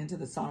sampled into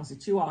the songs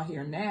that you all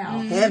hear now.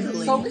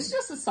 Heavily. So it's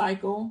just a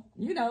cycle,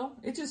 you know,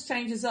 it just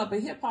changes up.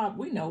 But hip hop,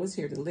 we know, is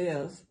here to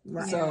live.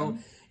 Right. So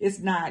it's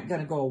not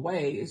going to go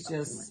away. It's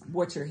just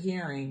what you're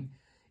hearing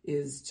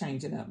is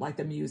changing up, like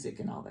the music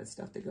and all that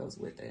stuff that goes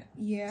with it.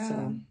 Yeah.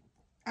 So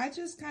I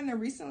just kind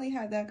of recently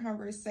had that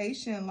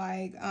conversation,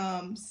 like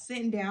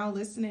sitting down,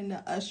 listening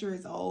to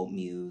Usher's old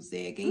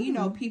music, and you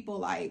know, people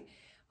like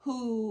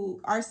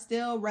who are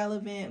still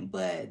relevant,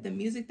 but the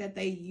music that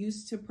they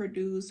used to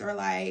produce, or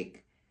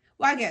like,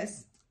 well, I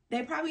guess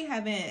they probably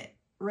haven't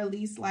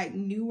released like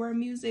newer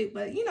music,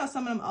 but you know,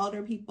 some of them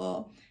older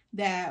people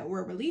that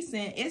were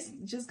releasing, it's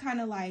just kind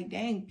of like,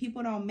 dang,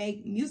 people don't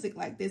make music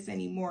like this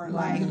anymore.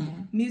 Like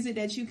music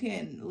that you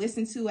can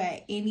listen to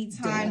at any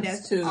time,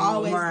 Dance that's to,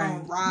 always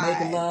gonna ride.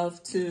 make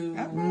love to,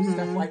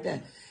 stuff like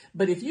that.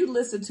 But if you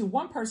listen to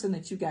one person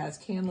that you guys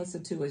can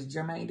listen to is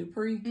Jermaine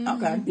Dupri.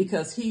 Okay.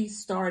 Because he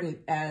started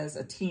as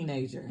a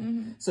teenager.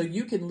 So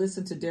you can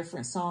listen to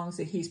different songs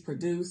that he's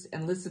produced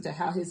and listen to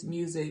how his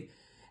music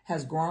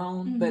has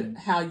grown, but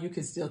how you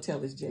can still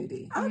tell it's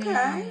JD.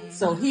 Okay.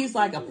 So he's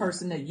like a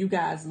person that you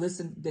guys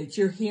listen, that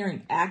you're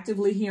hearing,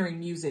 actively hearing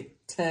music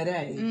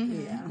today.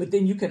 Yeah. But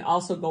then you can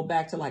also go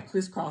back to like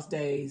Crisscross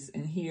days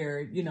and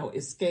hear, you know,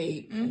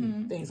 Escape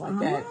and things like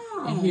that,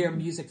 and hear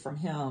music from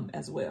him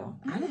as well.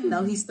 I didn't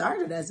know he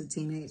started as a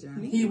teenager.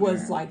 He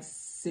was like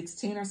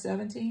 16 or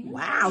 17.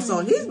 Wow. So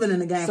he's been in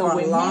the game for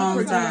a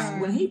long time.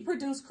 When he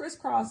produced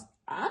Crisscross,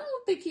 I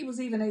don't think he was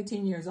even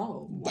 18 years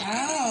old.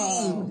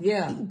 Dang.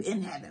 Yeah. He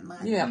been having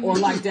money. Yeah. Or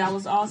like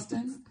Dallas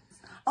Austin.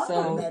 Oh,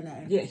 So that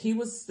name. yeah, he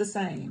was the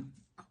same.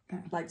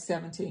 Okay. Like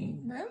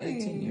 17, Really?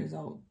 18 years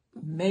old.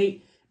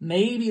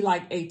 Maybe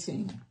like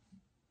 18.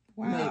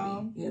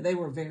 Wow. Maybe. Yeah, they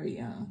were very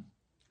young.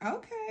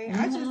 Okay.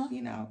 I just,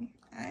 you know,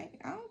 I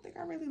don't think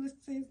I really listen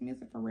to his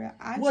music for real.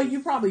 Well,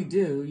 you probably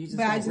do. You just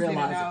But I don't just didn't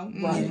realize it.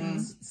 know.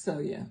 Right. So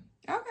yeah.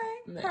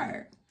 Okay.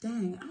 Heard.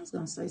 Dang, I was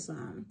going to say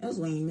something. It was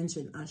when you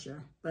mentioned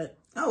Usher. But,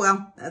 oh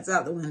well, that's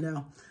out the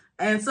window.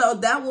 And so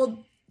that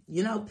will,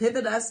 you know,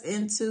 pivot us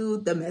into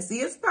the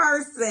messiest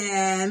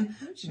person.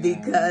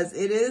 Because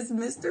it is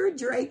Mr.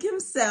 Drake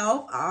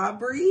himself,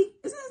 Aubrey.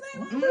 Is that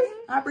his name, Aubrey?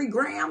 Aubrey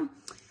Graham.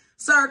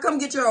 Sir, come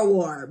get your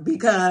award.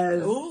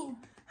 Because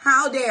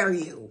how dare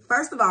you?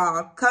 First of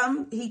all,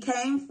 he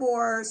came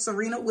for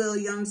Serena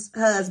Williams'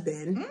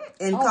 husband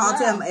and called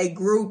him a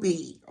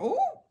groupie. Oh.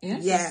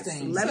 Yes.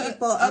 Interesting. Let me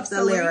pull up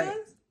the lyric.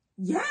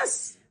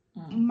 Yes.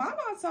 My mom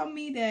told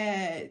me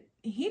that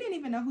he didn't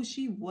even know who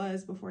she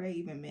was before they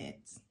even met.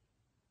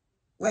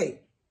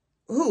 Wait,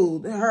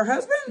 who? Her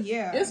husband?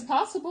 Yeah. It's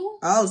possible.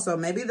 Oh, so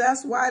maybe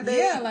that's why they.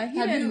 Yeah, like he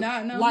Have did you,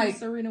 not know like- who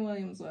Serena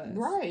Williams was.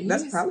 Right.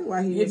 That's probably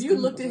why he. If was you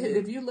look at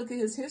coming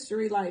his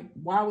history, like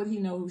why would he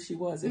know who she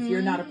was? If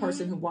you're not a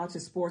person who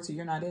watches sports, or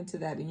you're not into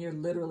that, and you're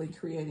literally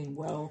creating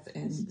wealth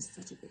and She's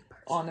such a big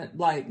person. on it,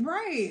 like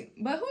Right.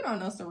 But who don't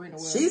know Serena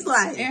Williams? She's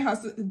like- and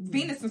her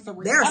Venus and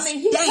Serena. They're I mean,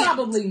 he stamped.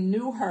 probably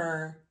knew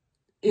her.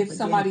 If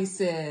somebody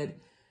said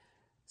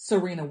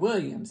Serena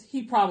Williams,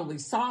 he probably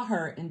saw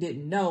her and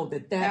didn't know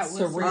that that's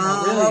That was Serena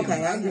Oh, Williams.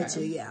 okay, I get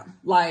you. Yeah.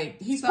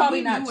 Like he's So probably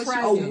he knew not what she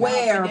tracking. was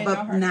Aware, about, didn't but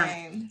know her not-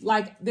 name.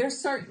 Like there's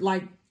certain,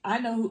 like I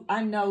know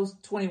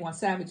 21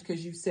 Savage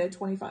because you said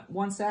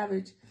 21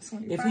 Savage.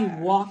 25. If he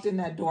walked in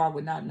that door, I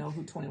would not know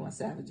who 21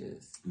 Savage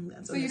is.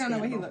 That's So you don't know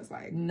what he understandable. looks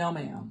like. No,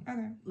 ma'am.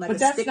 Okay. Like But a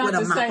that's stick not with a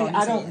to mop say on I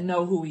his don't head.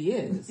 know who he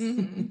is. You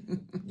know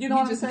You what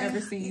I'm just saying?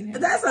 never seen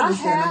him. That's I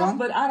understandable. have,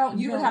 but I don't.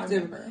 You You would don't have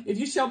remember. to. If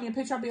you show me a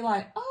picture, I'll be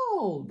like,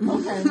 oh,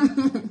 okay.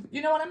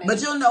 You know what I mean?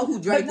 But you'll know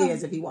who Drake But no.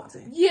 is if he walks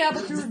in. Yeah,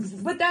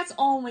 but that's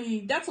a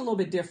little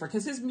bit different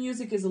because his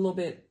music is a little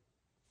bit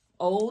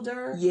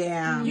older.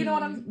 Yeah. You know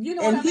what I'm. You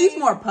know And what I he's mean?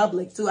 more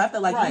public too. I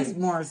feel like Right. he's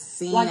more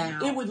seen Like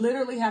out. it would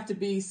literally have to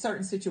be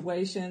certain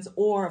situations,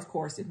 or of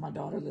course, if my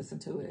daughter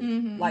listened to it.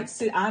 Like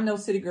I know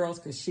City Girls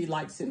because she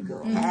likes City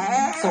Girls,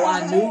 so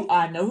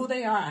I know who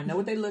they are. I know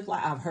what they look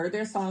like. I've heard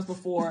their songs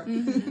before,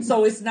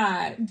 so it's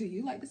not. Do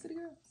you like the City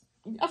Girls?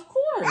 Of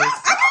course,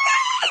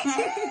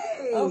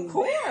 Hey. of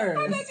course. I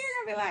thought you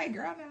were gonna be like,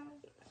 girl,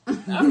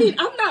 no. I mean,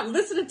 I'm not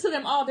listening to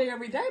them all day,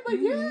 every day, but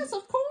yes,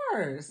 of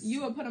course.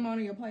 You would put them on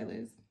your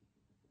playlist.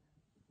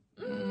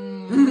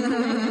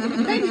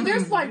 Maybe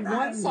there's like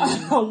one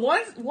song,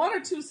 one or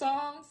two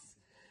songs,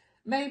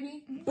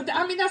 maybe. But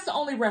I mean, that's the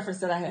only reference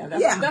that I have.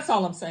 That's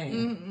all I'm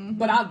saying.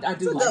 But I do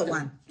It's a like good them.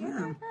 one.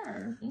 Yeah.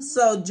 Her.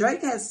 So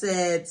Drake has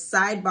said,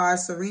 sidebar,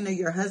 Serena,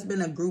 your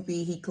husband a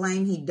groupie. He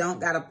claimed he don't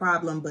got a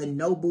problem, but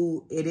no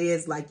boo, it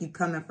is like you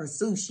coming for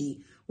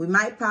sushi. We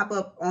might pop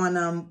up on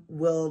them.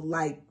 We'll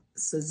like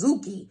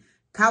Suzuki,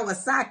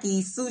 Kawasaki,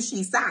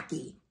 Sushi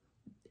Saki.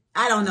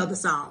 I don't know the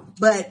song,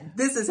 but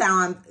this is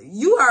how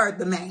you heard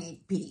the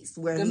main piece.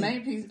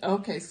 Main piece.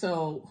 Okay,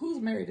 so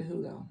who's married to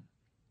who though?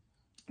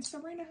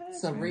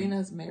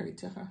 Serena's married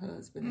to her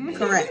husband.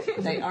 Correct.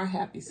 They are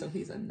happy, so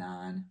he's a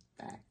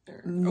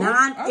non-factor.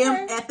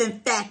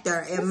 Non-effing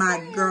factor in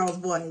my girl's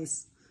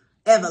voice.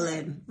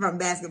 Evelyn from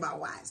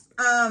Basketball Wives.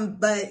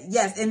 But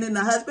yes, and then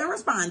the husband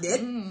responded.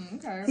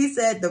 Okay. He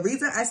said, the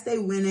reason I stay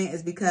winning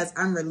is because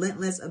I'm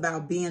relentless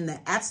about being the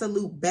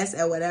absolute best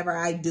at whatever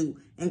I do,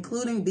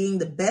 including being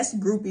the best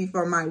groupie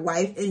for my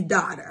wife and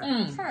daughter.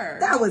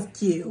 That was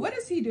cute. What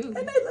does he do? And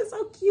they look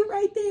so cute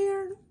right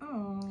there.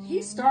 Oh.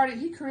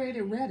 He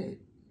created Reddit.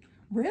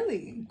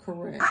 Really?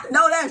 Correct. I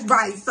know that's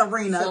right,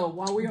 Serena. So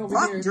while we over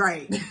here,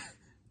 Drake.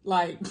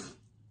 like,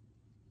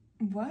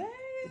 what?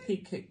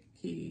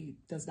 He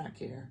does not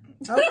care.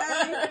 Okay.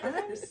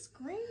 I'm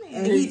screaming.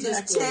 And he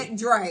just checked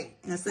Drake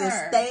and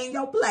said, stay in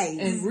your place.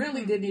 And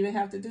really didn't even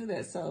have to do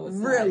that. So it's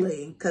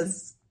really,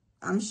 because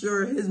I'm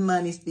sure his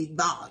money speaks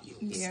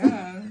volumes.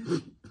 Yeah.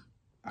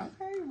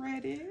 Okay,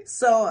 Reddit.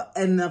 So,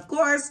 and of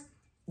course,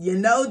 you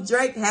know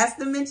Drake has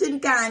to mention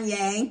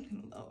Kanye.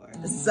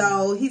 Lord.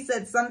 So he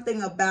said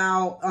something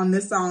about, on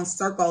this song,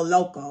 Circo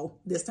Loco,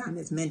 this time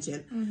it's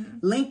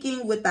mentioned,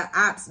 linking with the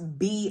Ops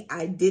B,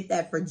 I did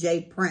that for Jay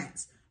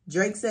Prince.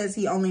 Drake says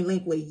he only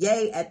linked with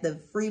Ye at the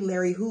Free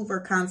Larry Hoover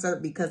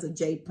concert because of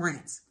Jay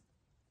Prince.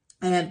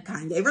 And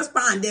Kanye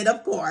responded,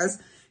 of course.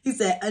 He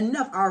said,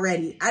 enough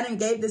already. I done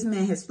gave this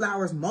man his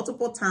flowers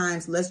multiple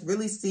times. Let's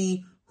really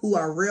see who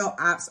our real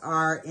ops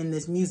are in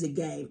this music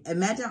game.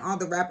 Imagine all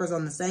the rappers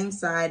on the same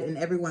side and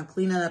everyone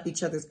cleaning up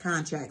each other's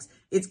contracts.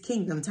 It's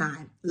kingdom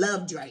time.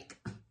 Love, Drake.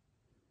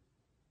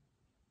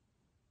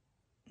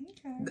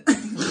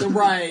 Okay.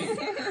 Right.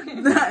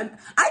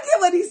 I get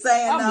what he's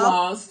saying, I'm though.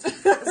 lost.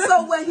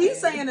 So what he's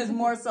saying is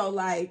more so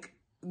like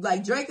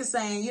Drake is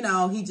saying, you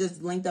know, he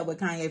just linked up with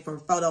Kanye for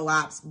photo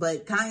ops,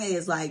 but Kanye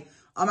is like,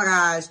 oh my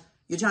gosh,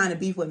 you're trying to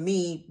beef with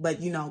me,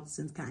 but you know,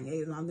 since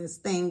Kanye is on this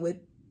thing with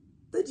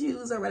the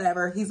Jews or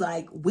whatever, he's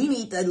like, we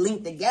need to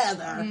link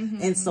together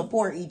and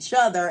support each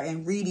other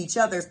and read each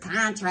other's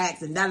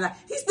contracts and da-da-da.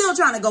 He's still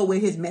trying to go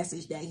with his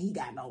message that he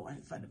got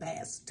going for the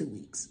past 2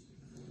 weeks.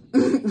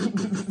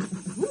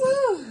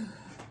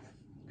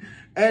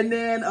 And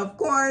then, of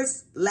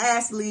course,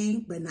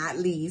 lastly, but not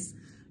least,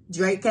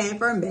 Drake came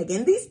for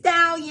Megan Thee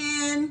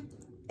Stallion.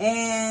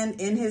 And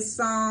in his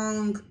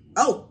song,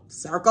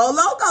 Circo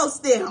Loco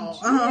still.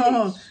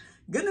 Oh,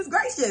 goodness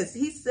gracious.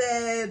 He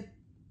said,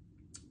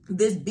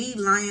 this B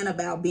lying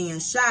about being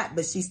shot,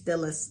 but she's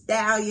still a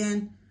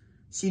stallion.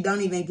 She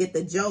don't even get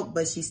the joke,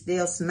 but she's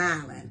still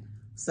smiling.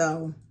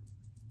 So,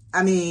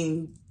 I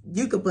mean,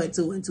 you could put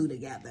 2 and 2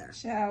 together.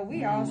 Child,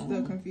 we all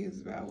still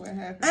confused about what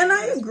happened. And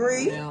I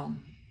agree. Yeah.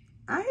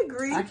 I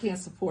agree. I can't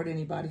support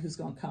anybody who's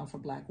going to come for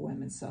black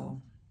women, so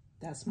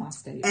that's my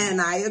statement. And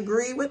I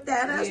agree with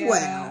that as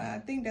well. I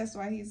think that's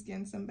why he's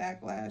getting some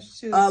backlash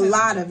too. A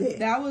lot of it.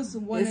 That was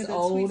one it's of the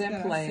old tweets and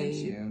that played. I sent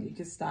you. You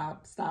can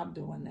stop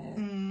doing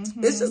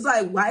that. It's just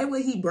like, why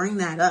would he bring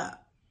that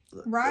up?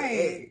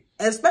 Right.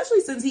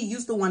 Especially since he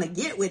used to want to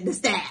get with the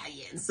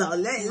stallion. So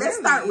let's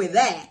start with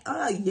that.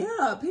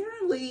 Yeah,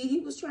 apparently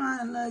he was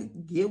trying to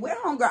get with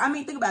homegirl. I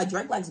mean, think about it.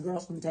 Drake likes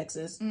girls from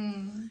Texas.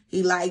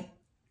 He liked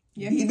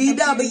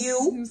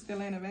BBW. Who's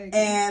still in Vegas.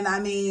 And I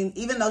mean,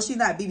 even though she's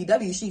not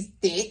BBW, she's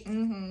thick.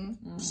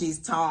 She's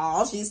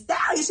tall. She's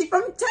stallion. She's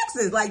from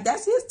Texas. Like,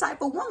 that's his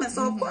type of woman.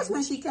 So, of course,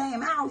 when she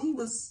came out, he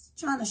was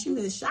trying to shoot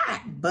his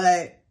shot.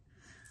 But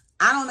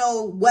I don't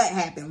know what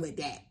happened with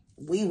that.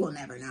 We will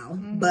never know.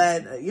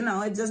 But, you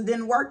know, it just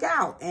didn't work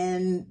out.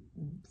 And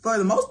for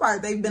the most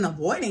part, they've been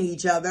avoiding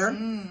each other.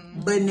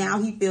 But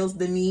now he feels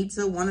the need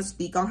to want to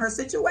speak on her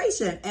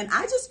situation. And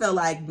I just feel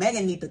like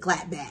Megan needs to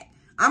clap back.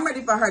 I'm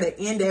ready for her to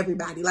end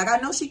everybody. Like, I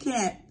know she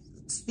can't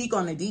speak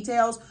on the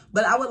details,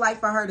 but I would like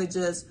for her to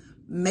just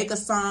make a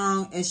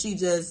song and she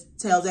just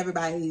tells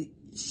everybody,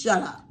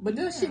 shut up. But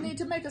does she need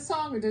to make a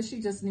song or does she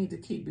just need to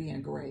keep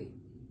being great?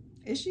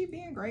 Is she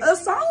being great? A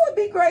song would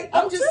be great.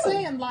 I'm just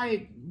saying,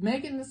 like,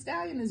 Megan Thee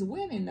Stallion is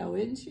winning, though,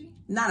 isn't she?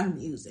 Not in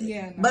music.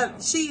 Yeah, no.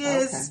 But she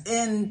is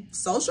in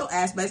social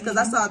aspects, because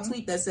I saw a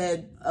tweet that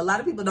said a lot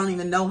of people don't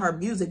even know her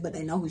music, but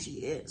they know who she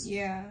is.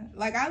 Yeah.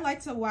 Like, I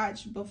like to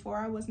watch, before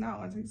I was not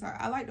on TikTok,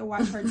 I like to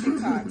watch her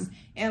TikToks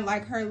and,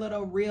 like, her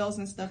little reels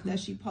and stuff that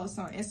she posts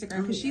on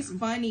Instagram, because she's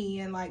funny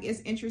and, like, it's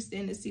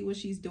interesting to see what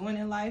she's doing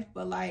in life.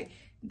 But, like,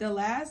 the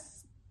last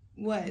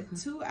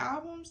 2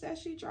 albums that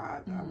she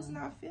dropped, I was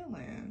not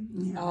feeling.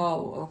 Yeah.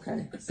 Oh,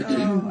 okay.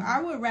 So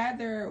I would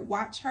rather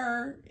watch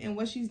her and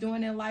what she's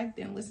doing in life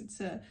than listen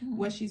to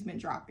what she's been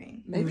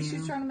dropping. Maybe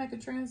she's trying to make a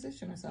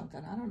transition or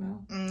something. I don't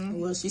know.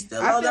 Well, she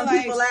still on them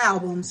people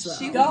albums.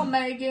 So. Go,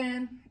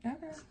 Megan.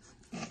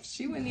 Okay.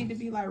 She would need to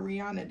be like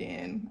Rihanna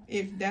then,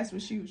 if that's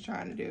what she was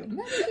trying to do.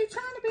 Maybe she's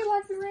trying to be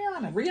like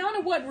Rihanna.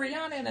 Rihanna wasn't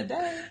Rihanna in a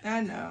day.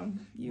 I know.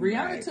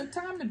 Rihanna took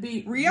time to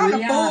be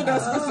Rihanna fooled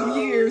us for some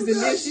years, and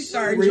then she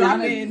started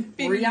dropping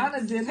 50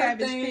 Rihanna did her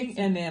thing,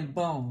 50. and then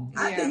boom.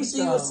 I think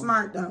she was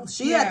smart though.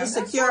 She had to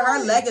secure right.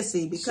 her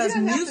legacy because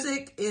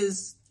music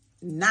is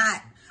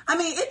not. I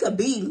mean, it could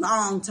be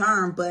long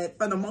term, but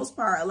for the most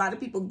part, a lot of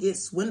people get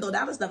swindled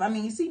out of stuff. I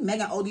mean, you see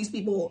Megan owe these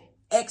people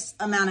X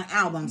amount of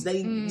albums.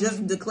 They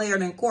just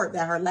declared in court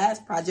that her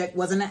last project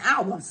wasn't an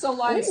album. So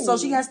like, so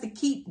she has to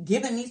keep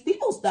giving these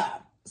people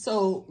stuff.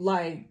 So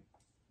like,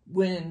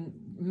 when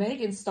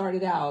Megan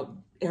started out,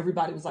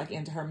 everybody was like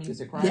into her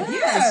music, right?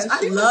 Yes,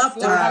 I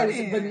loved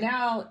her. But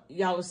now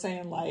y'all are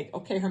saying like,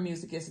 okay, her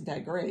music isn't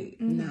that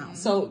great. No.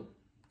 So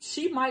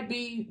she might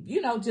be, you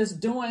know, just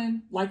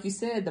doing, like you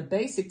said, the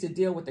basic to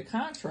deal with the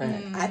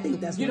contract. I think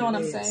that's you know what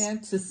I'm is.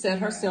 saying? To set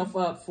herself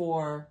up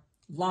for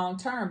long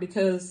term,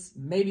 because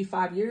maybe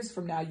 5 years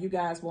from now, you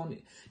guys won't,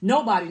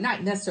 nobody,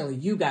 not necessarily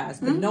you guys,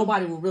 but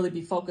nobody will really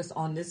be focused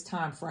on this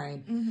time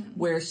frame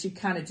where she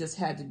kind of just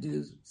had to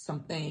do some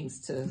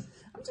things to,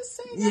 I'm just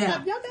saying,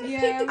 y'all gotta peep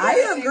the game.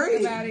 I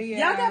agree.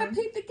 Y'all gotta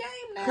peep the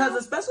game now. Because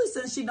especially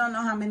since she don't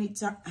know how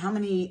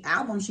many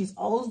albums she's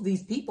owes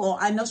these people,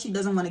 I know she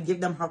doesn't want to give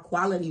them her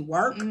quality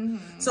work.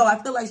 So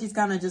I feel like she's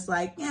kind of just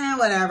like,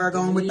 whatever,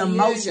 going with the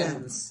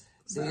motions.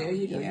 So, there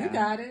you go. You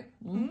got it.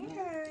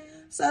 Okay.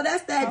 So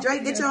that's that.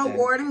 Drake, get your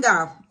award and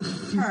go.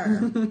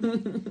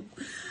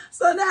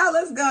 So now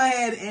let's go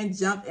ahead and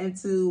jump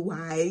into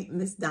why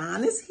Miss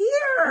Dawn is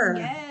here.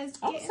 Yes.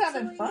 I was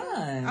having fun. Oh,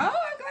 I'm glad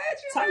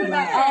you talking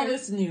about all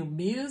this new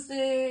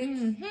music.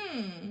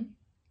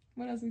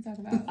 What else we talk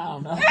about? I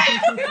don't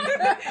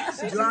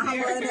know. Drama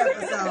in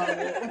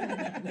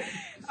episode.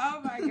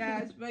 Oh my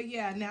gosh. But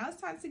yeah, now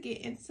it's time to get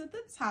into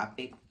the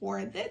topic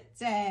for the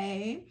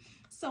day.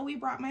 So we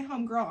brought my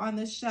homegirl on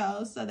the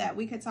show so that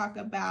we could talk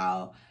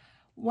about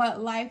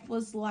what life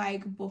was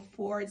like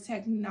before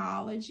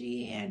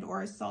technology and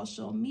or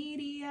social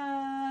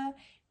media,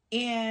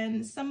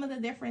 and some of the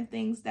different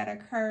things that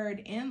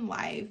occurred in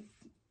life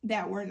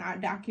that were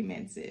not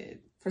documented.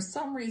 For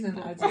some reason,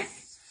 I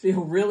just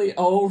feel really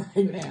old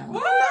right now.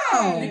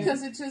 Why?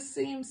 Because it just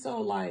seems so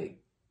like,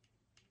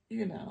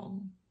 you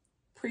know,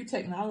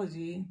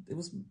 pre-technology.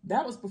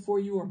 That was before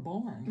you were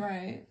born.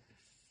 Right.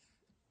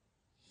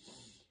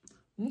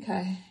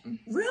 Okay.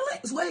 Really?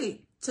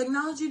 Wait,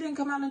 technology didn't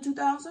come out in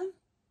 2000?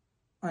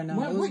 Or no?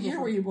 What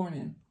year were you born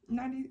in?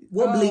 90.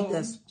 We'll bleep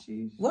this.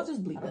 Geez. We'll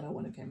just bleep I don't it. know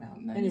when it came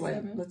out. 97.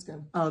 Anyway, let's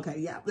go. Okay,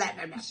 yeah. Blah,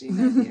 blah, blah. She's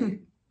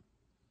 98.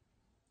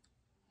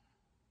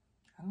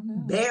 I don't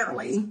know.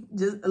 Barely.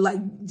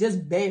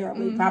 Just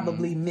barely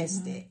probably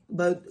missed it.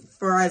 But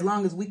for as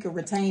long as we could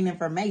retain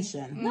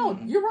information. No,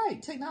 you're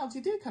right.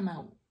 Technology did come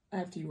out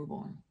after you were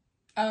born.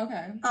 Oh,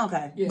 okay.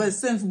 Okay. Yeah. But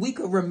since we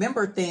could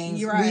remember things,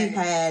 You're right. we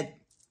had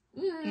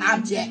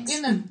objects.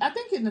 I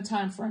think in the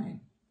time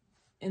frame,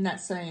 in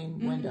that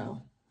same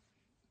window.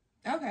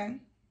 Okay.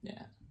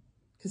 Yeah.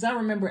 Because I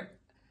remember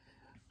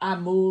I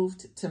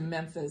moved to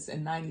Memphis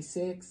in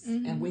 96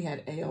 and we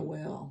had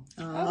AOL.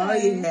 Oh,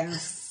 yeah.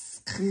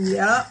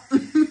 Yep.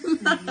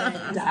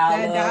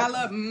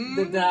 Dial-up.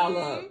 The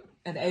dial-up.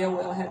 And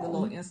AOL had the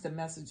little instant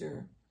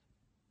messenger.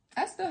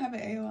 I still have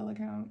an AOL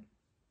account.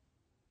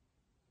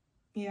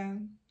 Yeah.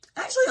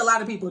 Actually, a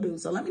lot of people do,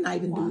 so let me not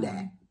even do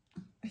that.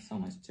 So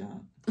much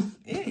junk.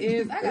 It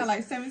is. I got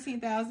like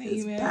 17,000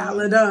 emails. Pile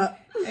it up.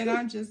 And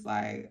I'm just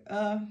like,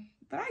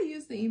 but I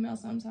use the email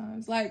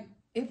sometimes. Like,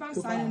 if I'm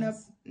signing up,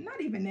 not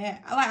even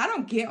that. I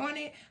don't get on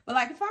it, but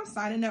like if I'm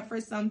signing up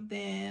for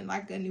something,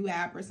 like a new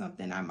app or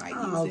something, I might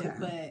use it.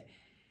 But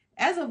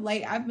as of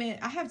late,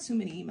 I have too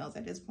many emails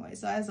at this point.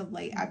 So as of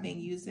late, I've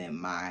been using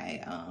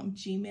my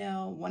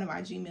Gmail, one of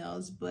my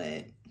Gmails,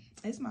 but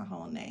it's my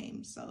whole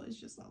name, so it's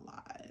just a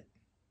lot.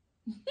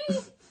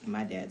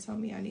 My dad told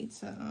me I need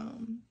to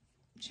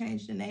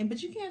change the name,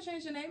 but you can't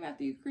change the name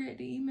after you create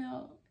the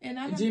email. And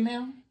I have,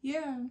 Gmail?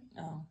 Yeah.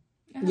 Oh.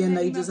 Yeah,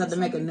 no, you just have to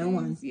make a new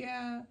one.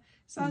 Yeah.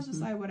 So I was just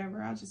like,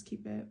 whatever, I'll just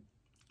keep it.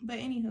 But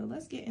anywho,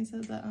 let's get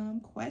into the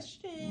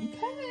question.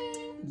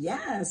 Okay.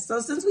 Yes. So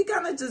since we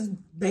kind of just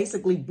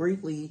basically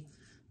briefly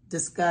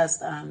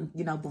discussed,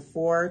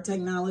 before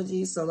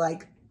technology, so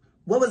like,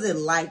 what was it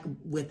like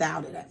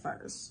without it at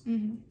first?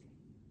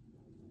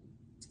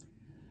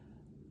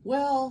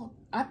 Well,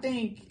 I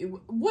think,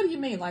 what do you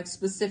mean, like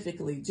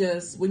specifically?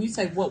 Just when you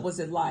say what was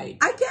it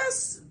like? I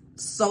guess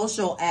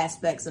social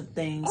aspects of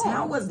things. Oh.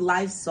 How was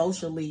life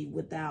socially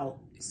without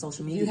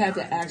social media? You had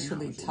to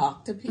actually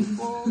talk to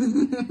people.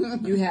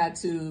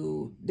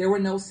 There were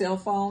no cell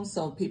phones,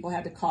 so people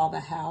had to call the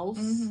house.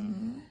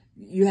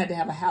 You had to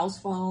have a house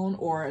phone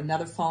or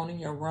another phone in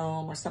your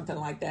room or something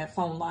like that,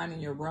 phone line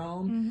in your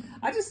room.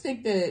 I just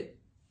think that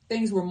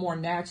things were more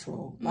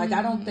natural. Like,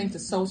 I don't think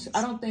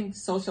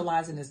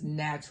socializing is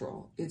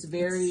natural. It's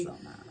very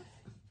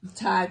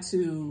tied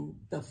to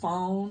the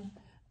phone.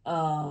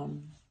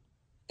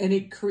 And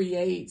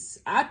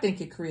I think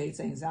it creates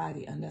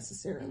anxiety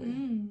unnecessarily.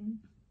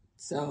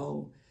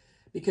 So,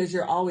 because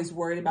you're always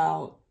worried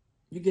about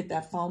you get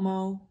that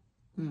FOMO,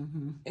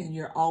 and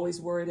you're always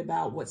worried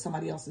about what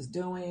somebody else is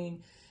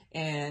doing.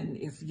 And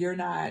if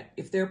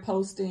they're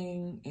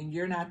posting and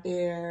you're not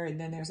there, and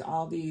then there's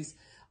all these,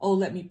 oh,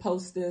 let me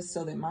post this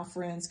so that my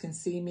friends can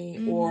see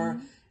me,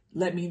 or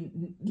let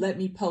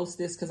me post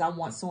this because I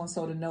want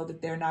so-and-so to know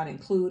that they're not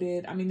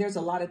included. I mean, there's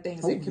a lot of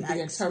things that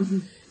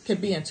can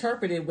be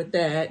interpreted with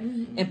that,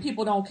 and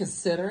people don't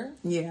consider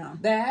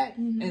that.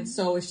 And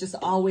so it's just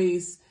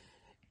always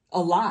a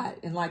lot.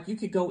 And like, you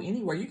could go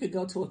anywhere. You could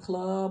go to a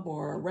club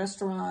or a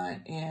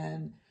restaurant,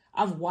 and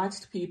I've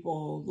watched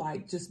people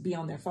like just be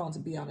on their phones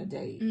and be on a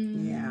date.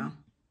 Yeah.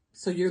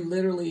 So you're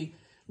literally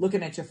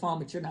looking at your phone,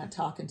 but you're not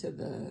talking to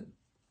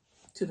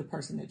the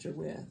person that you're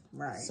with.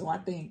 Right. So I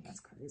think that's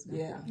crazy.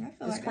 Yeah. I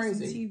feel it's like crazy.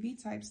 that's some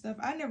TV type stuff.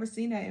 I've never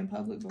seen that in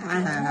public before. I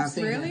have.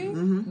 Really?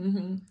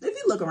 If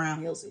you look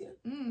around, you'll see it.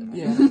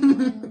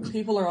 Yeah.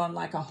 People are on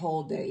like a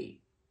whole date.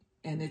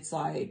 And it's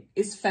like,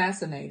 it's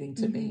fascinating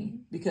to me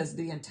because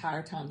the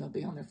entire time they'll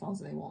be on their phones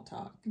and they won't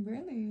talk.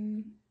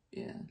 Really?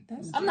 Yeah.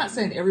 That's I'm not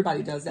saying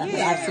everybody does that, but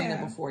Yeah. I've seen it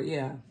before.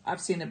 Yeah.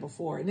 I've seen it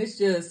before. And it's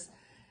just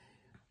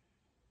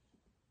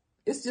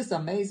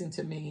amazing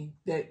to me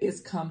that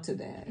it's come to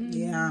that.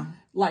 Yeah.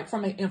 Like,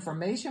 from an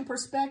information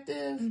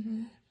perspective,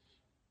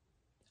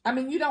 I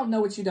mean, you don't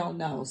know what you don't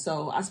know.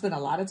 So I spent a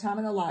lot of time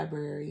in the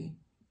library.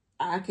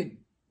 I could,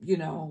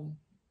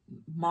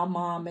 my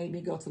mom made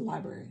me go to the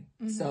library.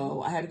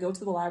 So I had to go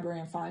to the library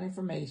and find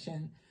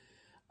information.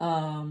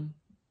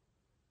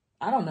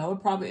 I don't know.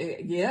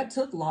 It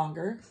took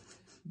longer,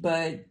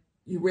 but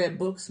you read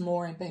books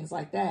more and things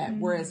like that.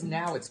 Whereas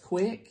now it's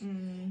quick.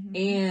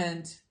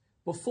 And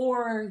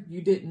before,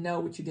 you didn't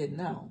know what you didn't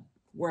know.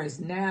 Whereas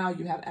now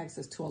you have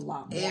access to a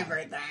lot more.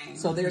 Everything.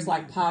 So there's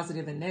like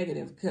positive and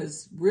negative,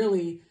 because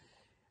really,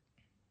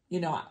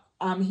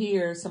 I'm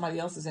here, somebody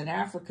else is in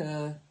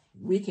Africa.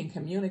 We can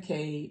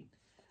communicate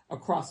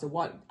across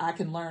I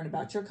can learn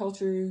about your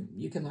culture.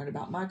 You can learn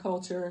about my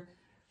culture,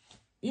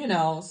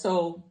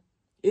 so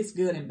it's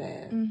good and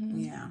bad.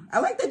 Yeah. I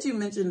like that you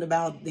mentioned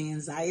about the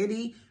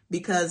anxiety,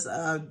 because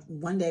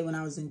one day when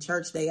I was in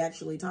church, they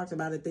actually talked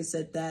about it. They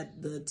said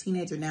that the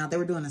teenager now, they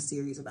were doing a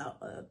series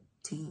about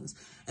teens.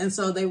 And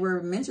so they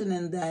were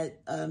mentioning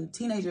that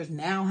teenagers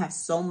now have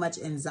so much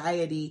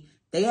anxiety.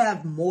 They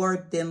have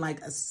more than like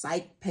a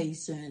psych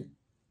patient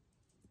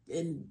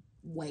in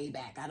way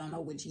back. I don't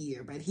know which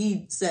year, but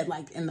he said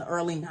like in the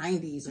early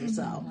 90s or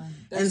so.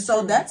 And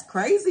so that's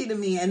crazy to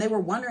me. And they were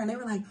wondering, they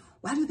were like,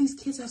 why do these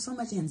kids have so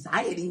much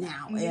anxiety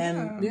now?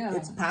 And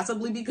it's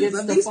possibly because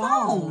of these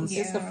phones.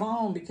 It's the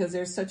phone, because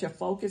there's such a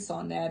focus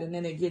on that. And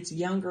then it gets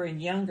younger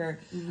and younger.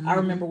 I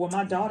remember when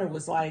my daughter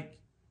was like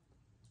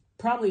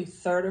probably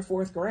 3rd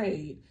or 4th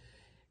grade,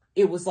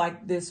 it was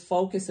like this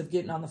focus of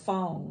getting on the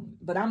phone.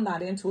 But I'm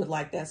not into it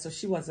like that. So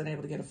she wasn't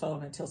able to get a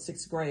phone until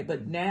 6th grade.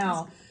 But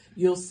now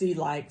you'll see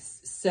like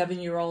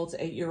 7-year-olds,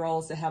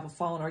 8-year-olds that have a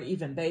phone, or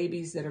even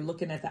babies that are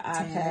looking at the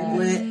iPad,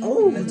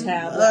 the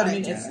tablet. I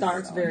mean, it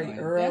starts very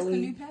early. That's the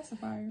new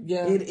pacifier.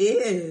 Yeah, it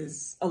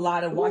is. A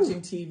lot of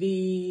watching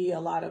TV,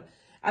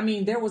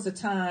 there was a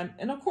time,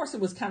 and of course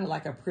it was kind of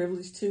like a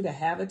privilege too to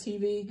have a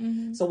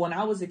TV. So when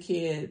I was a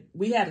kid,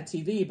 we had a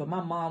TV, but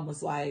my mom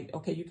was like,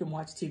 okay, you can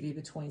watch TV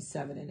between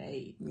 7 and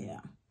 8. Yeah.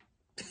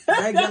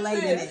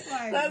 Regulated it.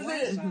 That's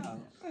it.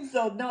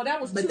 So no,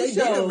 that was but 2 they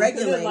shows. did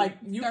regulate. Like,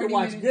 you could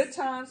watch minutes. Good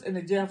Times and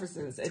the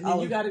Jeffersons, and then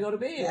you got to go to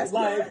bed. That's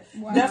like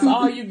wow. that's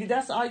all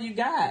you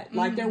got.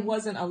 Like, there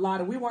wasn't a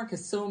lot of, we weren't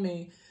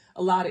consuming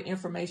a lot of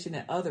information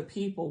that other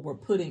people were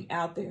putting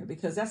out there,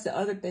 because that's the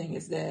other thing,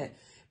 is that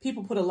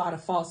people put a lot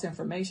of false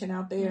information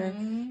out there,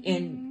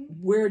 and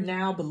we're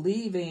now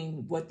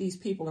believing what these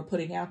people are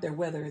putting out there,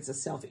 whether it's a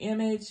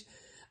self-image,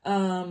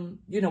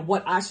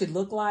 what I should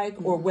look like,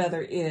 or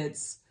whether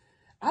it's,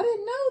 I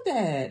didn't know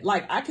that.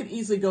 Like, I could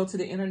easily go to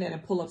the internet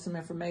and pull up some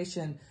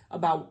information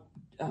about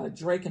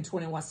Drake and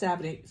 21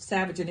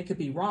 Savage, and it could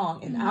be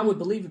wrong, and I would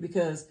believe it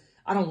because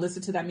I don't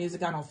listen to that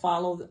music. I don't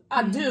follow.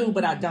 I do,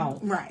 but I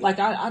don't. Right. Like,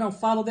 I don't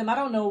follow them. I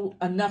don't know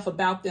enough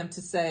about them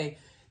to say,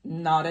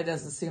 no, that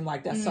doesn't seem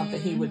like that's something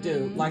he would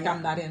do. Like,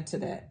 I'm not into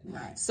that.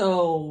 Right.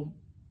 So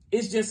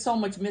it's just so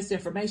much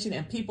misinformation,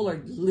 and people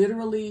are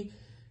literally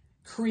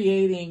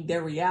creating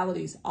their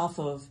realities off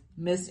of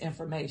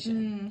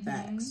misinformation.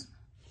 Facts.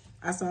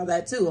 I saw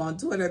that too on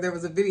Twitter. There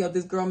was a video.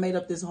 This girl made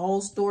up this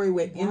whole story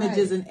with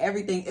images and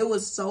everything. It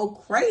was so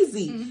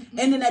crazy.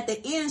 And then at the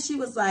end, she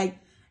was like,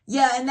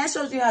 yeah, and that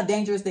shows you how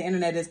dangerous the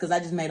internet is, because I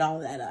just made all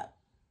of that up.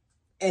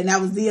 And that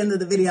was the end of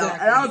the video.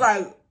 Exactly. And I was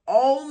like,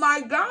 oh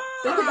my God.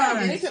 Think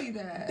about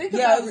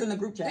it was in the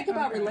group chat. Think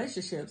about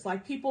relationships.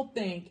 Like, people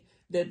think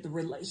that the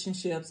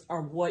relationships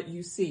are what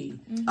you see.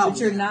 Oh, but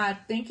you're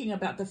not thinking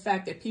about the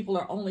fact that people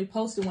are only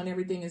posting when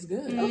everything is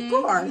good. Of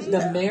course.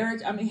 The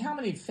marriage, how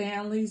many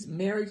families,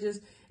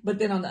 marriages, but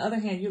then on the other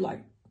hand, you're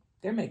like,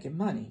 they're making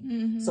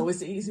money. So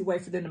it's an easy way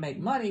for them to make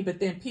money, but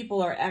then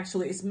people are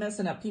actually, it's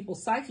messing up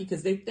people's psyche,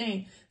 because they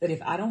think that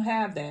if I don't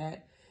have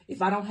that,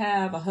 if I don't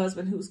have a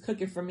husband who's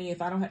cooking for me,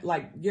 if I don't have,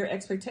 like, your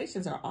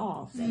expectations are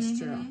off. That's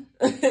true.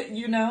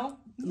 You know?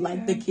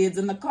 Like the kids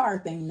in the car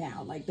thing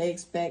now. Like, they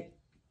expect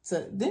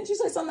didn't you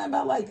say something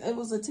about like it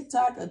was a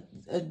TikTok?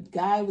 A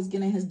guy was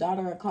getting his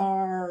daughter a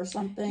car or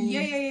something.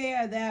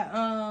 Yeah.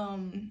 That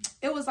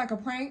it was like a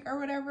prank or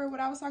whatever. What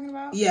I was talking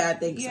about. Yeah, I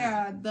think so.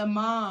 Yeah, the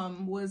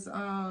mom was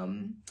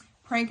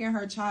pranking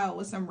her child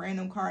with some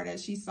random car that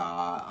she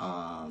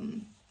saw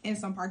in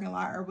some parking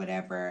lot or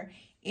whatever.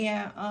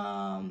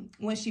 And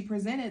when she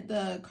presented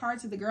the car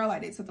to the girl,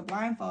 like they took the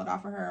blindfold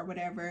off of her or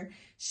whatever,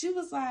 she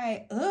was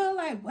like,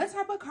 like what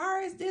type of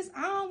car is this?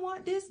 I don't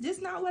want this.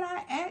 This not what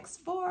I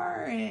asked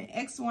for, and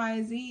X, Y,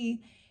 and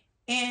Z.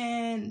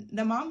 And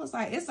the mom was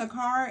like, it's a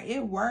car,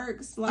 it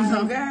works. Like,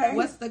 okay.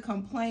 What's the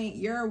complaint?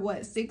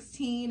 You're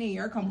 16 and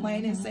you're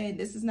complaining, saying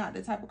this is not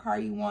the type of car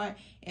you want.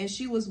 And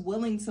she was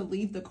willing to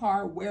leave the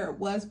car where it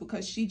was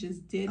because she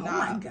just did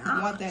not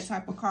want that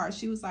type of car.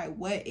 She was like,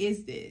 what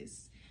is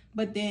this?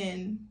 But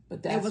then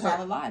it was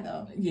all a lie,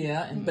 though.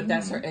 Yeah, but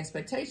that's her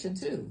expectation,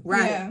 too.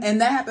 Right. Yeah.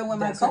 And that happened with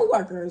my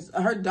coworkers.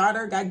 Her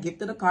daughter got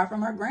gifted a car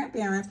from her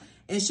grandparents.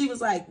 And she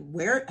was like,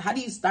 how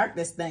do you start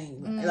this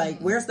thing? Like,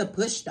 where's the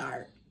push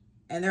start?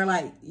 And they're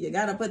like, you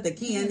got to put the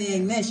key in the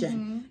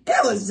ignition.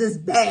 It was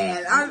just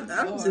bad.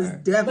 I'm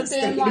just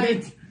devastated. But then,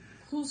 like,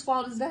 whose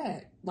fault is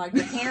that? Like,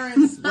 the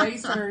parents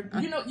raised her.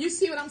 You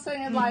see what I'm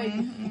saying? Like,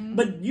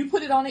 but you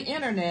put it on the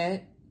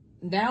internet.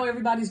 Now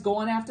everybody's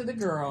going after the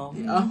girl.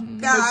 Oh, God.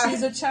 But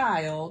she's a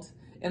child,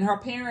 and her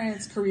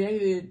parents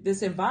created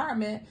this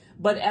environment.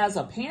 But as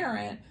a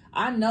parent,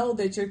 I know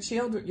that your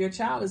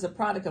child is a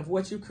product of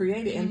what you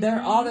created. And there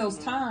are all those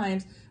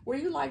times where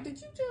you're like,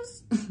 did you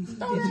just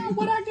throw down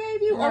what I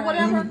gave you or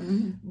whatever?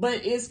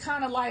 But it's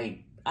kind of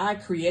like I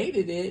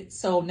created it.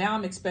 So now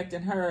I'm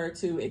expecting her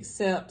to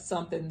accept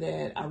something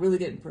that I really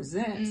didn't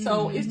present.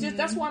 So it's just,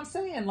 that's what I'm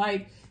saying.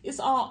 Like, it's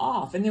all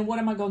off. And then what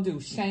am I going to do?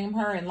 Shame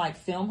her and like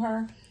film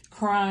her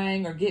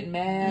crying or getting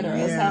mad or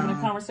us having a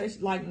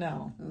conversation? Like,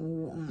 no.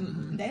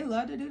 They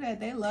love to do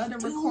that. They love to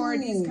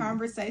record these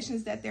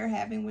conversations that they're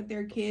having with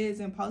their kids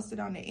and post it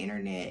on the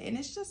internet. And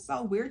it's just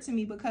so weird to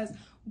me because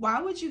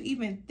why would you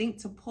even think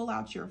to pull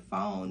out your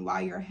phone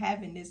while you're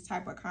having this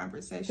type of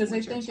conversation? Because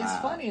they think it's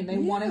funny and they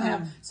want to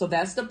have. So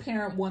that's the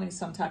parent wanting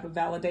some type of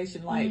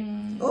validation. Like,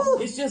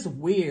 it's just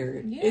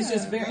weird. Yeah. It's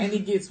just very, and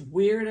it gets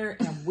weirder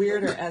and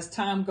weirder as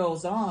time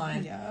goes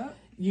on. Yeah.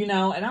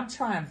 And I'm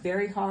trying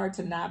very hard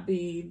to not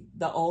be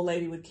the old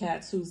lady with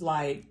cats who's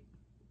like,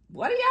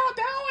 what are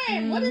y'all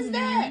doing? What is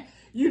that?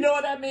 You know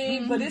what I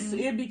mean? But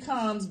it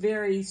becomes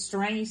very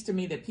strange to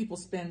me that people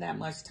spend that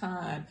much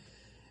time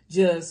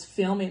just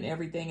filming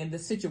everything and the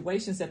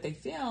situations that they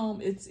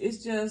film.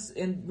 It's just,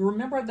 and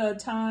remember the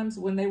times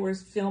when they were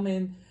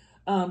filming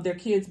their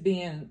kids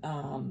being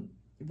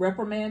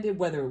reprimanded,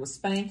 whether it was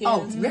spanking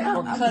or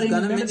cutting.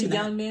 Remember the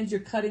young men,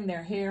 you're cutting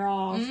their hair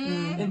off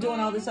and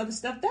doing all this other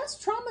stuff.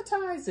 That's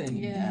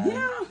traumatizing.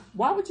 Yeah.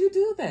 Why would you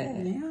do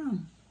that? Yeah.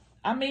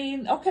 I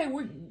mean,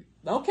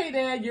 okay,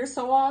 Dad, you're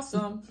so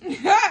awesome.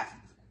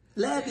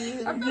 Love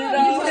you. I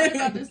talked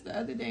about this the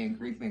other day in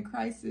Grief and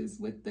Crisis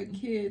with the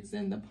kids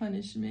and the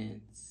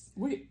punishments.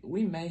 We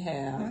may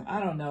have. I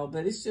don't know,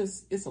 but it's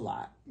a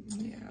lot.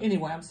 Yeah.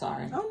 Anyway, I'm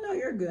sorry. Oh, no,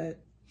 you're good.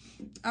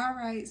 All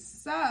right,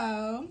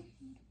 so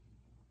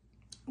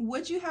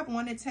would you have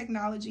wanted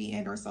technology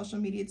and or social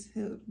media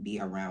to be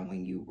around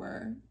when you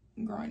were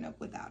growing up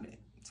without it,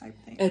 type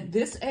thing? At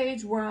this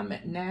age where I'm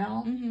at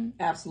now,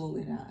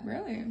 absolutely not.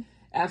 Really?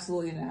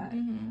 Absolutely not.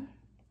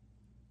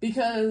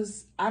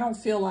 Because I don't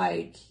feel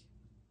like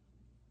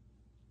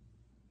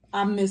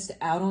I missed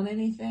out on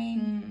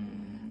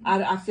anything.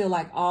 I feel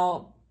like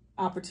all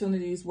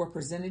opportunities were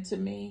presented to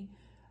me.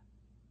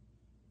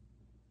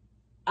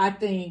 I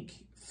think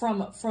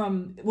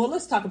well,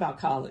 let's talk about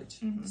college.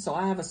 So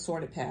I have a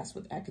sordid past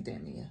with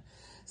academia.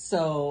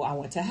 So I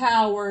went to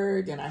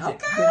Howard, and then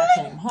I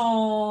came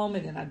home,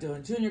 and then I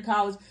doing junior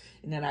college,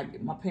 and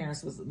then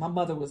my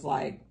mother was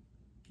like,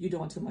 you're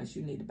doing too much,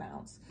 you need to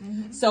bounce.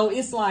 So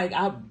it's like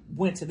I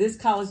went to this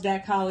college,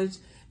 that college,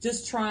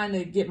 just trying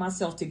to get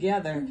myself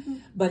together.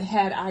 But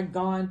had I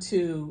gone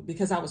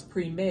because I was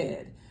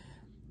pre-med,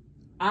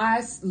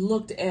 I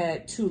looked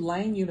at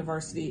Tulane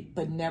University,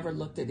 but never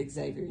looked at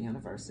Xavier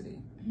University.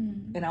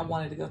 And I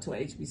wanted to go to a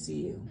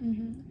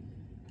HBCU.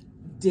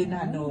 Did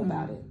not know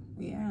about it.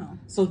 Yeah.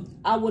 So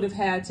I would have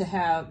had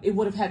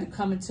to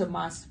come into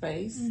my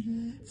space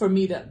for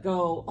me to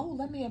go, oh,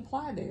 let me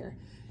apply there.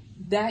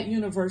 That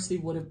university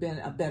would have been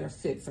a better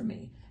fit for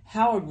me.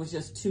 Howard was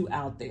just too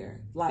out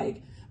there.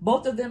 Like,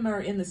 both of them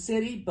are in the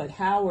city, but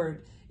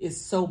Howard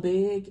is so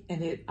big,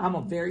 and I'm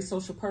a very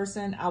social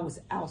person. I was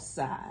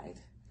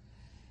outside.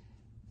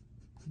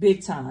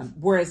 Big time.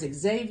 Whereas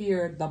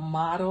Xavier, the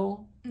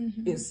model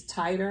is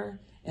tighter,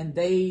 and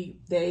the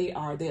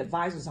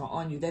advisors are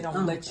on you. They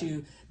don't let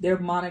you, they're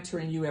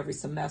monitoring you every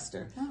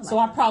semester.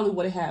 I probably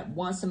would have had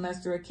one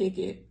semester to kick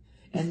it,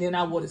 and then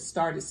I would have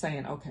started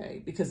saying,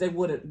 okay, because they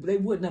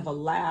wouldn't have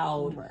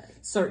allowed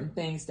certain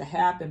things to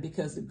happen,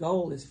 because the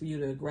goal is for you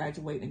to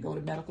graduate and go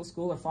to medical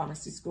school or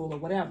pharmacy school or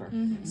whatever.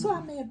 So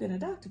I may have been a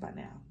doctor by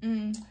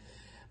now.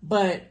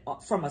 But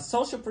from a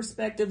social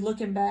perspective,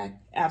 looking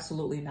back,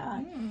 absolutely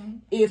not.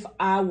 If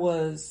I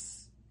was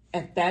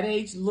at that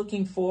age,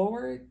 looking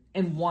forward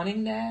and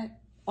wanting that,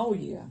 oh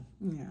yeah.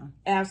 Yeah.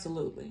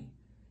 Absolutely.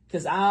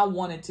 Because I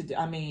wanted to,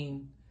 I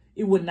mean,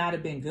 it would not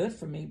have been good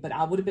for me, but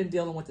I would have been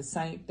dealing with the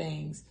same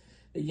things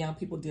that young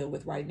people deal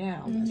with right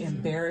now.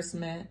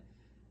 Embarrassment.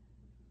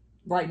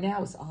 Right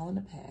now, it's all in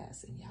the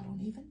past, and y'all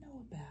don't even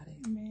know about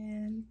it.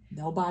 Man.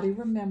 Nobody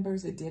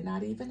remembers. It did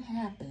not even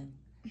happen.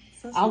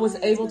 So I was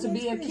able to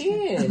be a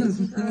kid.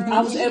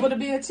 I was able to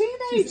be a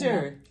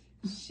teenager.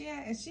 She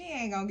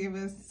ain't gonna give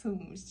us too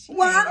much.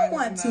 Well, I don't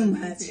want too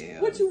much.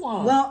 What you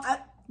want? Well,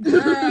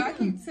 girl, I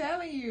keep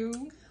telling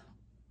you.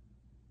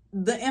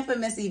 The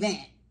infamous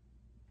event.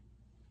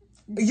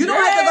 You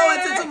don't have to go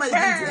into too much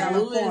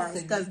detail, of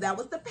course, because that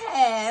was the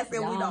past,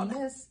 and we don't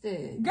missed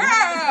it. Girl,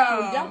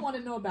 y'all want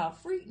to know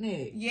about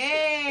Freaknik?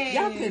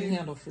 Yeah, y'all couldn't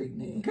handle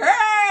Freaknik.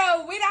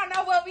 Girl, we don't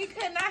know what we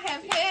could not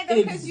have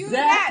handled because you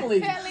not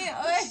telling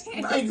us.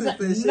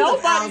 Exactly.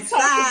 Nobody talks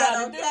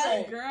about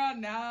it. Girl,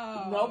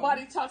 no.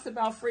 Nobody talks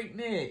about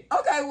Freaknik.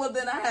 Okay, well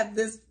then I have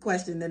this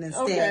question then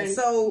instead. Okay.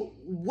 So,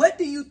 what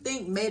do you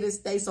think made it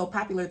stay so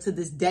popular to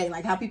this day?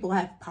 Like how people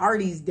have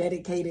parties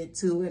dedicated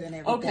to it and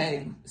everything.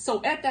 Okay,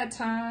 so at that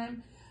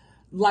time,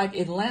 like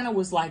Atlanta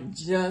was like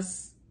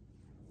just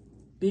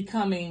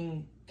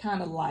becoming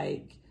kind of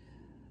like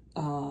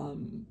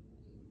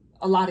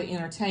a lot of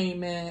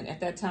entertainment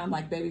at that time,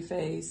 like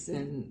Babyface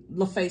and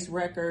LaFace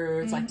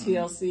Records, like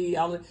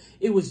TLC,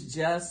 it was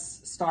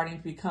just starting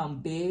to become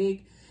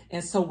big.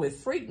 And so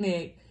with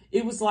Freaknik,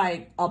 it was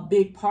like a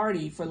big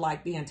party for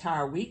like the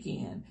entire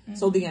weekend.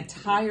 So the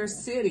entire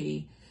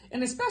city,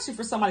 and especially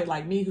for somebody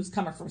like me who's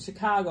coming from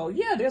Chicago,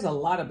 yeah, there's a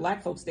lot of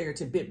black folks there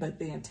but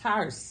the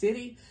entire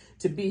city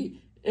to be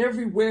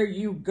everywhere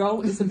you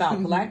go is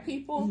about black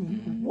people.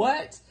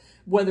 What?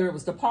 Whether it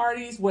was the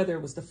parties, whether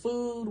it was the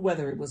food,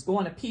 whether it was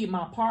going to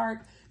Piedmont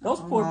Park, those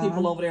poor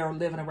people over there are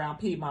living around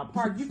Piedmont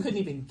Park. You couldn't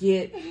even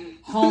get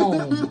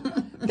home.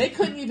 They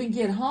couldn't even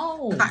get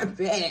home. I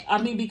bet.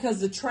 I mean, because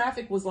the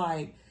traffic was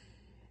like,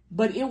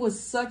 but it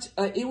was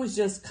it was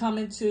just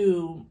coming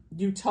to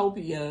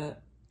utopia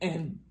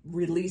and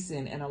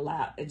releasing and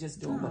just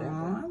doing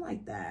whatever. I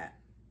like that.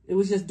 It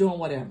was just doing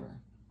whatever.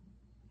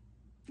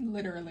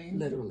 Literally.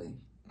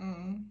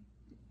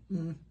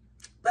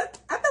 But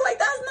I feel like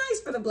that's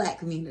nice for the black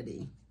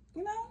community,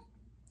 you know?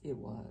 It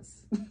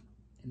was. And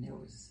there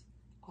was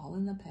all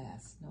in the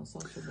past, no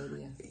social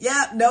media.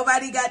 Yeah,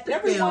 nobody got to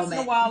Every film once in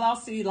a while, I'll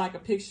see like a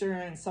picture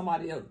and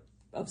somebody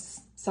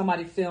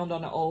filmed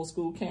on an old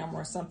school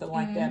camera or something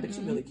like that, but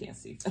you really can't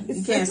see faces.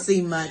 You can't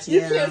see much,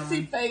 You can't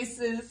see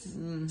faces.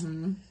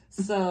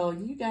 So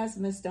you guys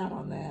missed out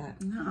on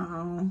that.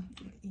 No.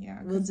 Yeah,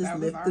 we'll just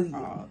live through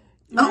you.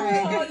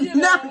 Oh, you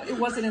know, it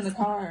wasn't in the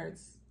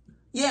cards.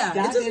 Yeah,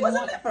 God it just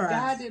wasn't meant for us.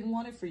 God didn't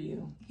want it for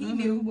you. He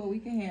knew what we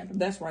can handle.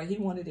 That's right. He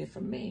wanted it for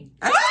me.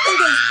 I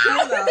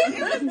just think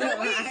it's cool though.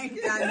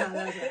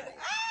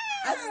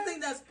 I just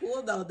think that's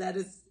cool though that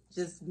it's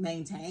just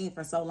maintained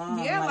for so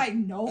long. Yeah, like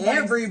nobody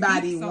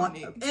everybody wants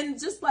it. And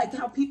just like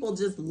how people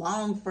just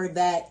long for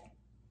that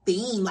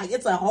theme. Like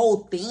it's a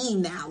whole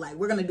theme now. Like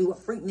we're gonna do a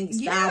Freaknik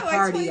style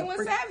party.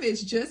 21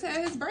 Savage just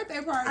had his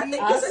birthday party. I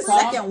think it's the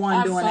second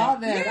one doing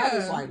that. Yeah. I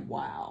was like,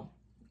 wow.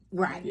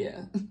 Right.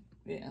 Yeah.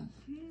 Yeah.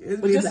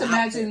 But just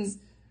imagine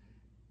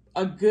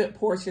a good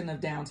portion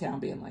of downtown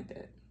being like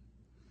that.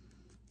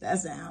 That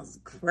sounds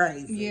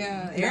crazy.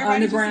 Yeah. The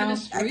Everybody underground.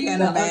 just in the street. I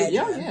can't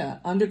imagine. Yeah.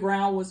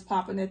 Underground was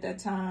popping at that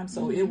time.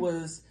 So it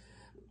was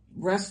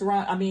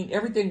restaurant. I mean,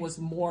 everything was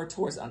more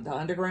towards the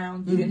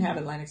underground. You didn't have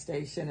Atlantic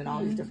Station and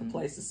all these different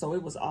places. So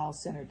it was all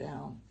centered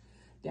down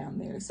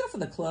there, except for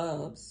the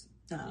clubs.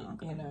 Oh,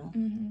 okay. You know.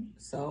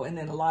 So, and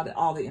then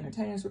all the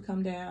entertainers would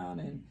come down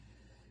and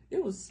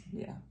it was,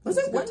 yeah. Was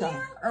it 1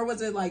 year or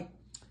was it like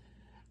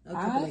a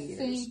couple of years?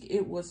 I think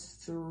it was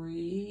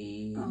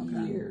 3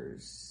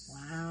 years.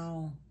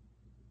 Wow.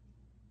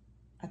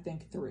 I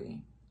think 3.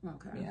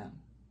 Okay. Yeah.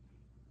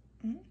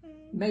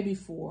 Maybe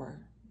 4.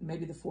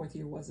 Maybe the 4th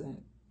year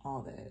wasn't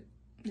all that.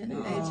 They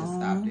just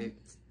stopped it.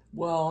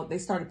 Well, they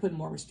started putting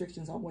more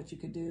restrictions on what you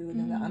could do. And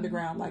then the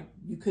underground, like,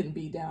 you couldn't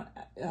be down.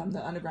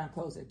 The underground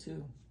closed at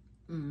 2.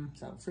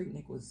 So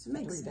Freaknik was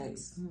 3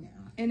 days. Yeah.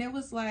 And it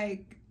was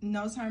like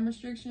no time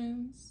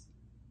restrictions.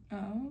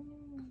 Oh.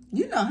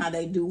 You know how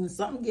they do when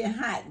something get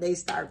hot, they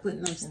start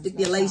putting them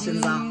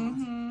stipulations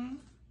on.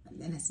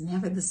 And then it's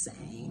never the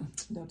same.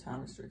 No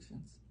time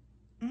restrictions.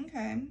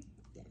 Okay.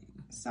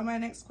 So my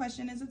next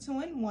question is a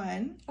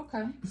 2-in-1.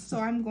 Okay. So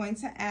I'm going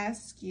to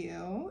ask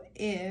you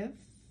if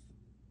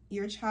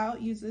your child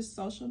uses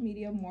social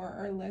media more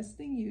or less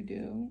than you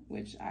do,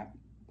 which I'm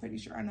pretty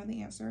sure I know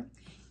the answer.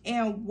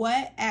 And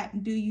what app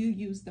do you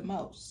use the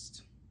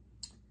most?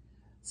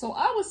 So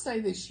I would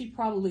say that she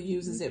probably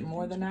uses it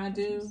more than I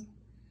do.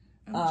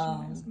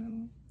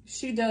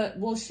 She does.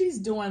 Well, she's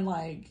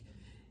doing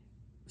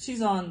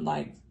she's on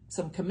like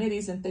some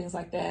committees and things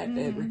like that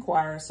that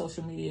require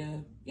social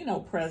media,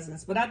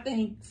 presence. But I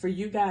think for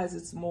you guys,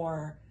 it's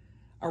more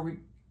a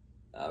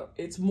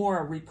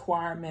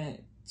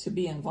requirement to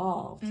be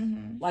involved.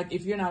 Like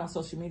if you're not on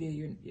social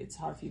media, it's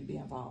hard for you to be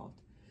involved.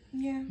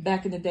 Yeah.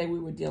 Back in the day, we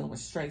were dealing with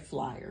straight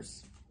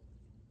flyers.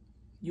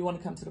 You want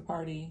to come to the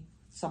party,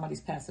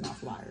 somebody's passing out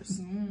flyers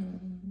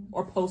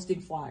or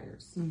posting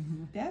flyers.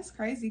 That's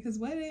crazy, because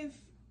what if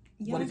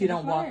you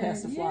don't walk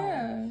past the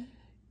flyer? Yeah.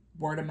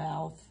 Word of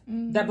mouth.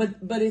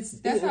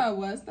 That's how it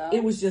was, though.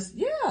 It was just,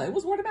 it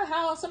was word of mouth.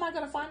 How else am I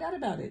going to find out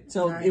about it?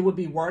 So it would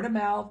be word of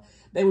mouth.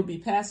 They would be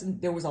passing.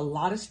 There was a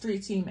lot of street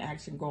team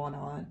action going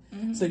on.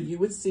 So you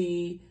would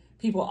see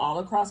people all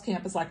across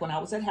campus. Like when I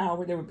was at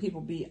Howard, there would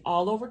people be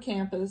all over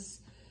campus.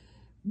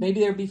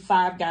 Maybe there would be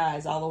 5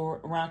 guys all over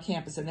around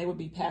campus, and they would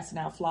be passing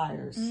out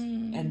flyers.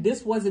 And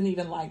this wasn't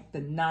even like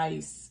the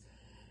nice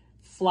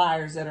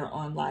flyers that are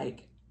on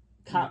like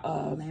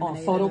on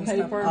photo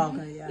paper.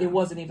 It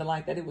wasn't even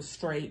like that. It was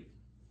straight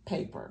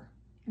paper.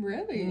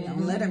 Really?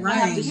 Don't let it I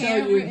have to rain. show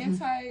Handwritten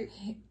type?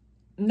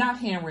 Not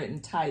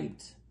handwritten,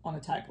 typed on a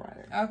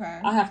typewriter. Okay.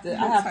 I have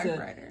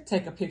to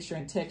take a picture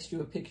and text you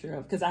a picture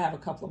of, because I have a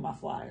couple of my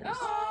flyers.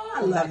 Oh,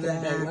 I love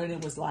that. When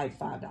it was like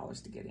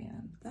 $5 to get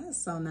in.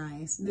 That's so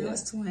nice. Now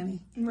it's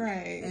 20.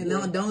 right.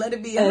 And don't let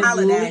it be a At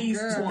holiday,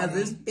 least girl, because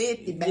 20. it's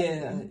 50,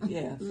 baby.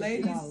 Yeah.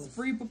 Ladies $50.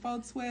 free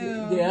before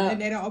 12,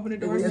 and they don't open the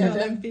door Yeah. until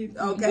 11:50.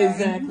 Okay.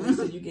 Exactly.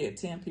 So you get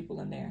 10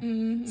 people in there.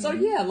 So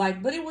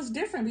but it was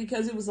different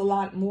because it was a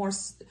lot more.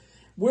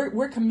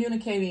 We're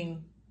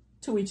communicating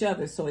to each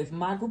other. So if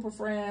my group of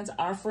friends,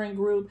 our friend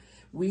group,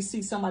 we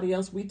see somebody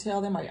else, we tell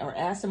them or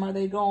ask them, are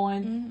they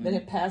going? Then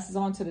it passes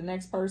on to the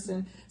next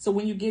person. So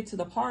when you get to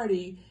the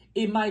party,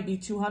 it might be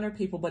 200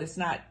 people, but it's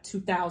not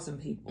 2,000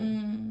 people.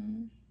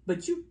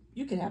 But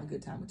you can have a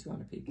good time with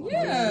 200 people.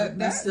 Yeah,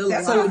 that's still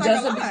a so lot. it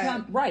doesn't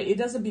become right. It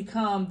doesn't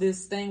become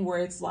this thing where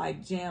it's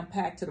like jam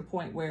packed to the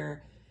point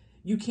where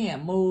you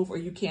can't move or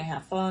you can't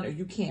have fun or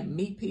you can't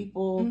meet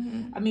people.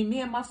 I mean,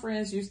 me and my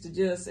friends used to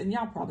just, and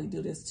y'all probably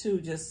do this too,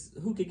 just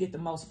who could get the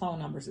most phone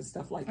numbers and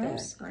stuff like that. I'm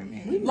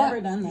screaming. We've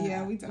never done that.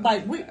 Yeah, we don't.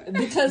 Like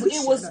because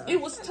it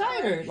was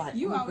tired. Like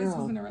you always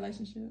was in a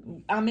relationship.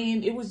 I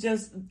mean, it was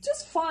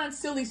just fun,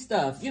 silly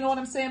stuff. You know what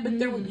I'm saying? But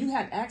you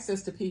had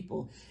access to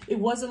people. It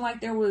wasn't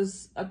like there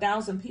was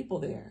 1,000 people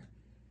there.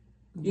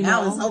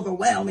 Now it's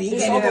overwhelming.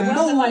 It's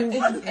overwhelming.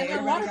 And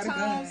a lot of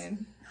times,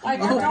 like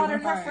our daughter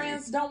and her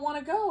friends don't want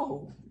to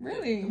go.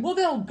 Really? Well,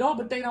 they'll go,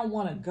 but they don't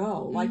want to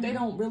go. Like they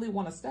don't really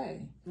want to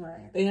stay.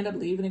 Right. They end up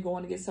leaving and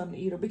going to get something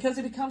to eat, or because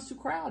it becomes too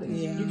crowded.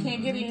 Yeah. You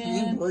can't get in.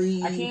 Can't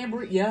breathe. I can't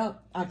breathe.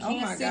 Yep. I can't Oh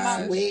my see gosh.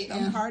 my wet.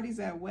 Them parties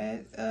at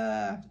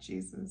Wet.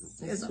 Jesus.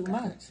 It's too okay.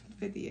 much.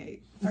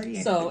 58.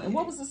 38. So, 58. and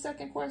what was the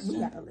second question? We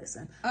gotta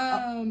listen.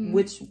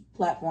 Which Which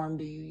platform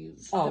do you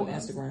use? Oh,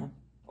 Instagram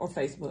or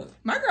Facebook.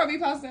 my girl be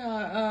posting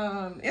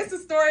on Insta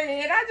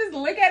story, and I just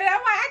look at it.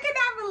 I'm like, I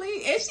cannot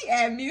believe, and she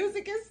add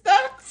music and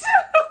stuff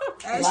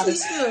too. As she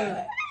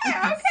should.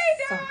 Yeah, okay,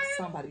 darling.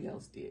 Somebody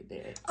else did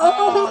that.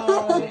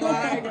 Oh my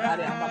I'm god!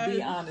 gonna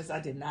be honest. I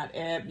did not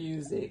add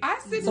music. I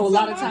said So a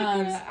lot of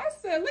times, I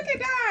said, look at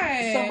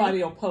that.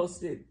 somebody will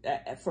post it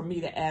for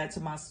me to add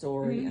to my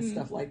story and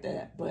stuff like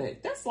that.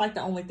 But that's like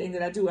the only thing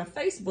that I do. And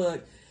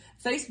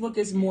Facebook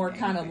is more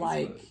kind of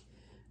like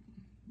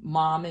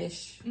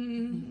momish,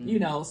 you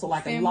know, so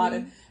like family. A lot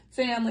of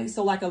family,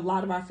 so like a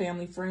lot of our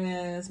family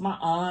friends, my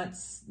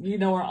aunts, you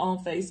know, are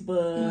on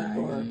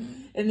Facebook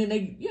and then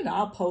they, you know,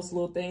 I'll post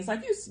little things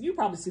like you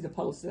probably see the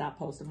posts that I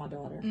posted my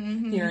daughter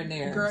here and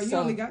there. Girl, you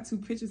only got 2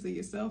 pictures of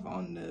yourself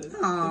on the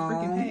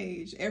freaking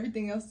page.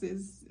 Everything else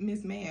is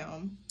Miss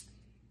Ma'am.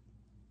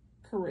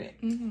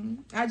 Correct.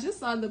 I just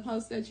saw the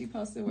post that you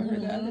posted with her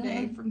the other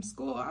day from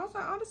school. I was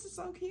like, oh, this is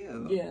so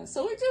cute. Yeah.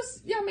 So it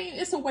just, I mean,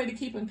 it's a way to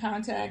keep in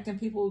contact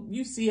and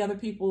you see other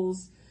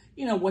people's,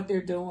 you know, what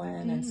they're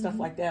doing and stuff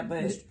like that.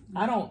 But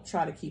I don't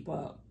try to keep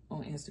up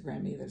on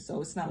Instagram either. So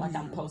it's not like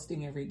I'm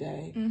posting every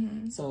day.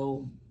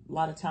 So a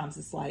lot of times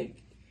it's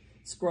like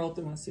scroll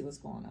through and see what's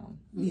going on.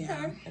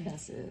 Yeah. And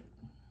that's it.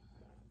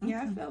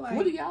 Yeah, I feel like.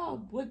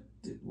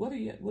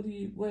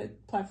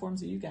 What platforms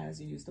do you guys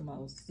use the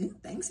most?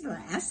 Thanks for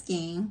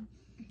asking.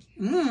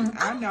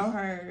 I know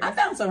her. I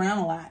bounce around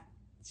a lot.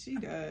 She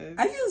does.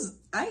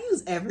 I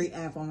use every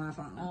app on my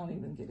phone. I don't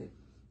even get it.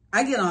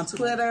 I get on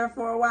Twitter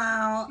for a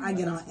while. I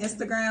get on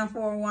Instagram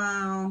for a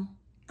while.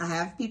 I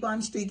have people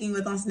I'm streaking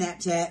with on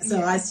Snapchat,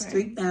 so I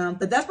streak them.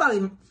 But that's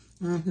probably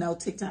no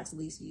TikTok's the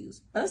least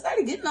used. But I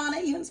started getting on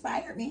it. You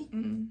inspired me.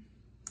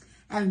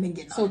 I haven't been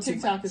getting on it. So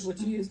TikTok is what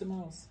you use the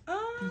most?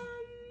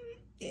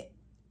 It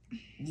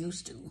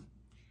used to.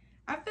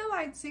 I feel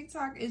like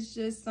TikTok is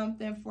just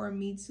something for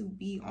me to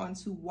be on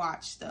to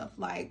watch stuff.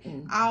 Like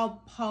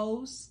I'll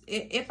post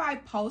if I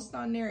post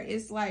on there,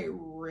 it's like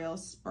real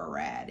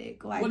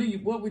sporadic. Like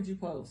what would you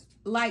post?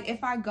 Like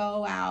if I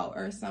go out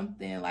or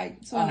something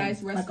like to a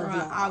nice restaurant,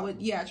 like I would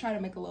try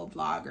to make a little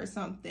vlog or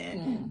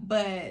something.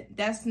 But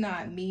that's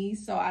not me,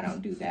 so I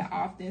don't do that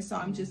often. So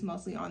I'm just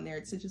mostly on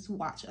there to just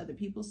watch other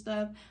people's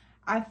stuff.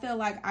 I feel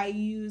like I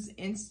use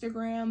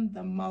Instagram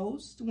the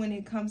most when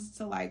it comes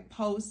to like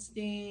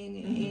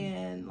posting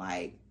and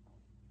like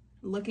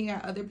looking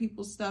at other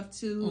people's stuff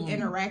too,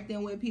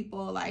 interacting with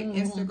people. Like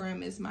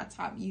Instagram is my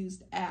top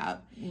used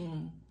app.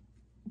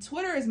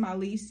 Twitter is my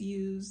least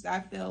used. I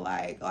feel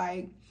like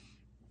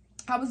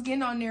I was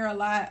getting on there a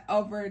lot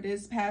over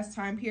this past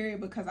time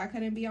period because I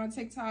couldn't be on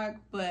TikTok,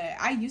 but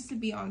I used to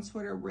be on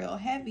Twitter real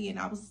heavy, and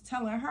I was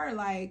telling her,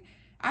 like,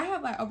 I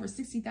have like over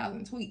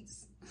 60,000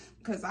 tweets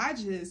because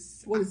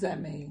What does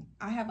that mean?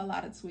 I have a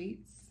lot of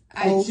tweets.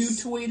 You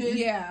tweeted?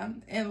 Yeah,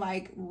 and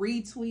like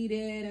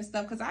retweeted and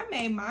stuff because I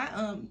made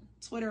my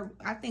Twitter,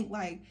 I think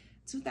like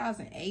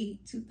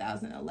 2008,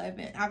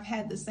 2011. I've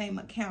had the same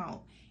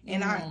account.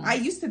 And I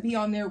used to be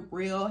on there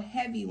real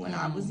heavy when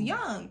I was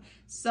young.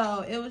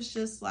 So it was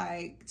just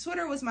like,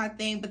 Twitter was my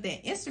thing, but then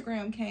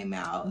Instagram came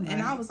out and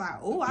I was like,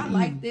 oh, I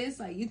like this.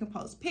 Like, you can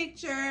post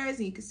pictures and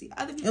you can see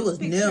other people's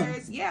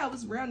pictures. New. Yeah, it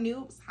was real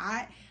new. It was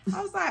hot.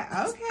 I was like,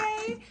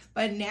 okay.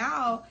 But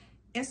now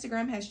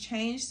Instagram has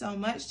changed so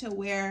much to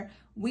where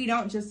we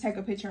don't just take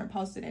a picture and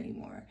post it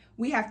anymore.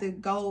 We have to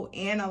go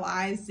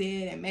analyze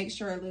it and make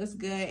sure it looks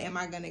good. Am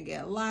I going to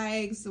get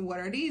likes? What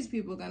are these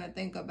people going to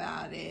think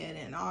about it?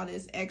 And all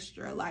this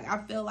extra. Like,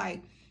 I feel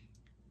like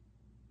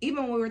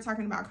even when we were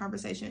talking about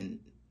conversation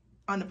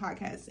on the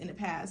podcast in the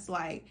past,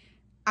 like,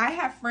 I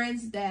have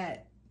friends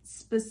that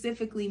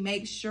specifically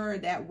make sure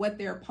that what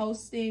they're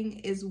posting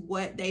is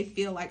what they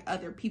feel like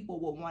other people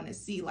will want to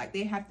see. Like,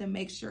 they have to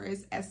make sure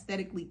it's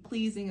aesthetically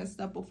pleasing and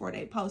stuff before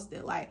they post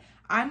it. Like,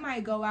 I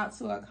might go out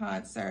to a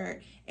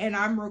concert and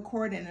I'm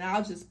recording and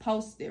I'll just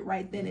post it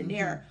right then and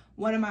there.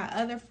 One of my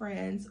other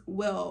friends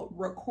will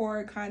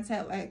record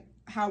content like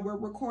how we're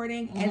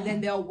recording and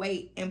then they'll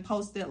wait and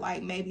post it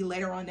like maybe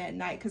later on that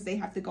night because they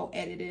have to go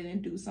edit it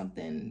and do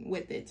something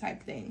with it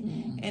type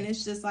thing. And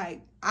it's just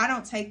like, I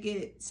don't take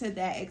it to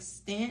that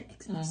extent.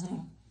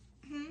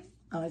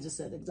 Oh, I just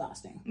said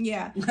exhausting.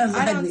 Yeah,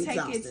 I don't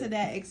take it to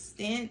that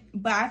extent,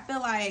 but I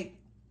feel like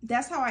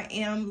that's how I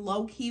am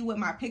low key with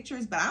my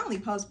pictures. But I only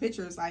post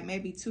pictures like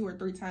maybe 2 or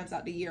 3 times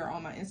out the year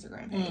on my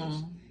Instagram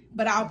page.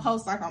 But I'll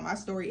post like on my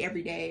story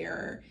every day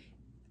or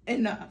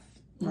enough.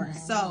 Right.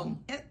 So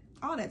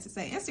all that to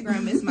say,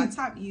 Instagram is my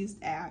top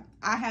used app.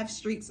 I have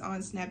streaks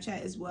on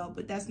Snapchat as well,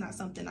 but that's not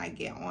something I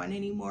get on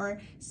anymore.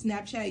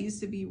 Snapchat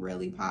used to be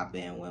really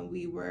popping when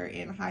we were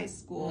in high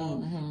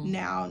school.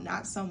 Now,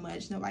 not so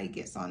much. Nobody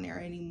gets on there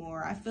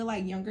anymore. I feel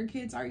like younger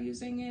kids are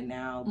using it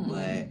now,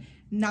 but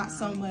not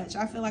so much.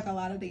 I feel like a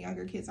lot of the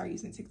younger kids are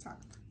using TikTok.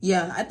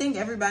 Yeah, I think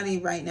everybody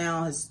right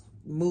now has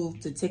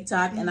moved to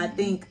TikTok, and I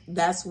think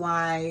that's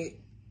why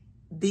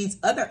these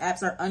other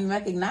apps are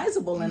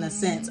unrecognizable in a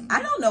sense.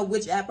 I don't know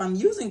which app I'm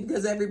using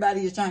because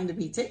everybody is trying to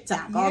be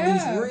TikTok. All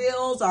these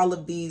reels, all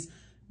of these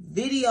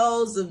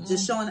videos of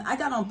just showing. I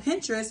got on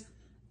Pinterest.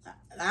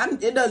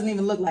 It doesn't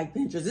even look like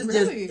Pinterest.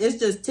 It's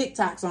just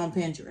TikToks on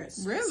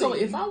Pinterest. Really? So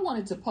if I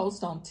wanted to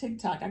post on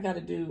TikTok, I got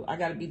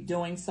to be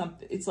doing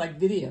something. It's like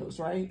videos,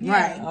 right?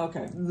 Right.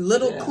 Okay.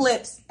 Little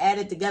clips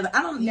added together.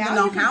 I don't even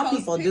know how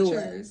people do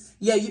it.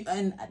 Yeah,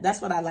 and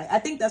that's what I like. I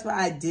think that's why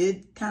I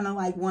did kind of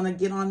like want to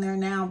get on there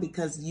now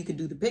because you could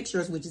do the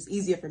pictures, which is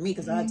easier for me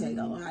because I take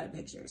a lot of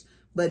pictures.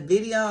 But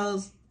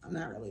videos, I'm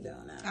not really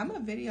doing that. I'm a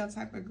video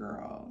type of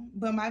girl,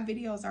 but my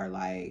videos are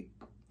like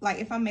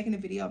if I'm making a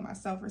video of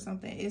myself or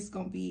something, it's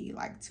gonna be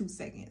like 2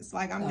 seconds.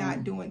 Like, I'm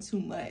not doing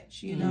too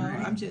much, you know.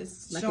 I'm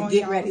just like showing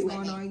y'all what's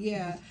going on.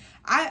 Yeah,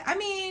 I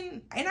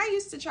mean, and I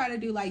used to try to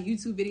do like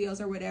YouTube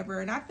videos or whatever,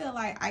 and I feel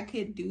like I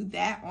could do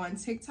that on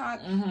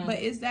TikTok. But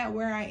is that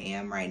where I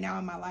am right now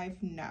in my life?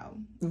 No.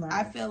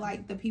 I feel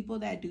like the people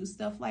that do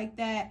stuff like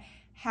that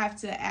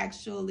have to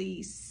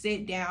actually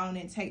sit down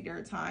and take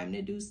their time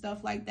to do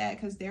stuff like that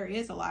because there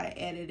is a lot of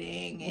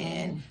editing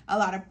and a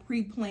lot of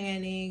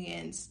pre-planning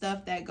and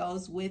stuff that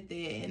goes with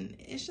it, and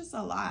it's just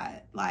a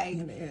lot.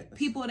 Like,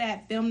 people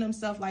that film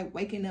themselves like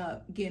waking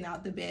up, getting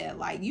out the bed,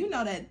 like, you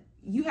know that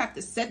you have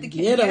to set the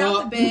get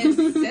out the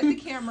bed, set the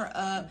camera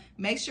up,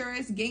 make sure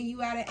it's getting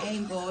you at an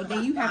angle.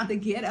 Then you have to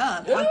get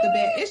up off the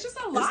bed. It's just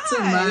a lot. It's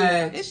too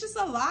much. It's just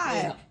a lot.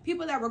 Yeah.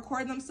 People that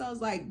record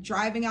themselves like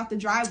driving out the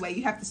driveway,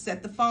 you have to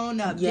set the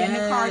phone up, get in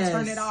the car,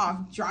 turn it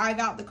off, drive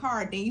out the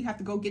car. Then you have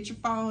to go get your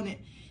phone and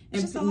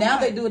now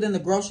they do it in the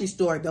grocery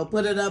store. They'll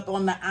put it up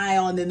on the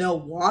aisle and then they'll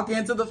walk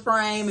into the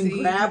frame and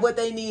grab what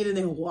they need and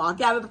then walk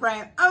out of the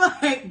frame. I'm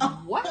like,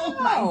 oh,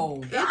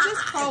 wow. It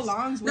just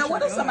prolongs what now,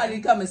 what if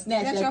somebody come and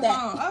snatch your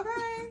phone?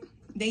 Okay.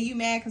 Then you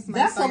mad because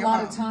that's a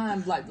lot of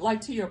time.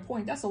 Like to your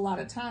point, that's a lot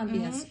of time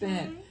being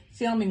spent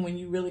filming when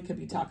you really could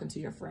be talking to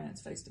your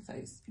friends face to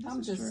face.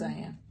 I'm just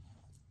saying.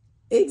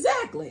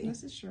 Exactly.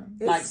 This is true.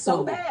 It's like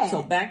so bad.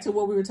 So back to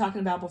what we were talking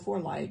about before,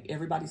 like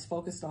everybody's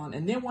focused on,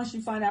 and then once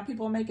you find out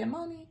people are making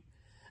money,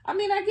 I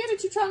mean, I get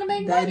it. You're trying to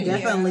make money.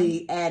 That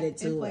definitely added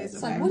to it.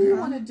 It's like, what do you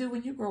want to do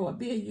when you grow up?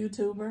 Be a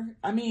YouTuber?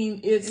 I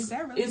mean, is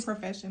that really a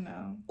profession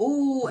though?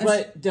 Ooh,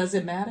 but does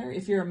it matter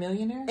if you're a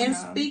millionaire? And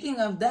speaking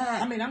of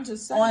that, I mean, I'm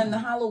just saying. On the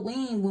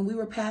Halloween when we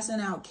were passing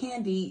out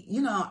candy,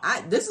 you know,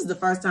 this is the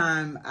first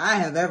time I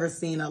have ever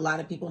seen a lot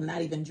of people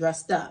not even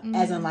dressed up,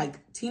 as in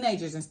like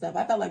teenagers and stuff.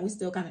 I felt like we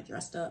still kind of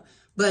dressed up,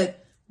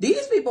 but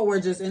these people were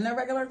just in their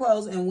regular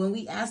clothes. And when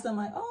we asked them,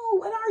 like, "Oh,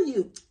 what are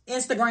you?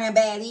 Instagram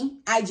baddie,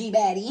 IG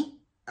baddie?"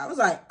 I was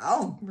like,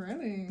 oh,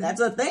 really? That's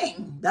a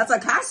thing. That's a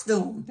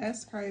costume.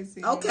 That's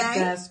crazy. Okay.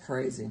 That's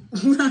crazy.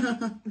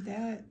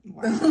 That,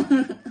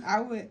 wow. I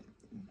would,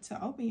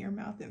 to open your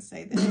mouth and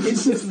say that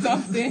it's just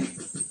something.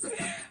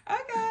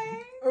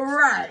 Okay.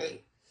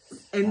 Right.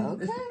 And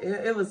Okay.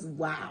 it was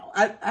wow.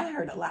 I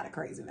heard a lot of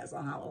craziness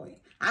on Halloween.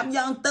 I'm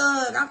Young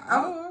Thug. I'm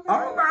okay.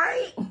 all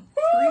right.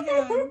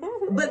 Freaking.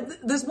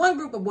 But this one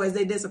group of boys,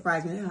 they did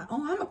surprise me. They're like,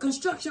 oh, I'm a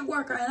construction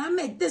worker and I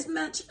make this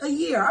much a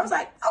year. I was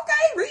like,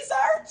 okay,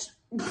 research.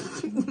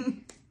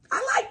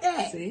 I like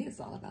that. See, it's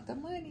all about the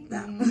money.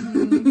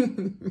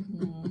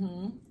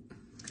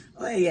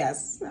 Well,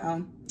 yes.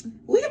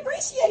 We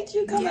appreciate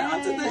you coming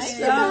onto the Yes. show. Thank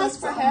you guys so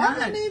for having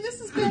much. me. This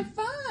has been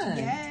fun.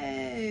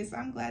 Yes,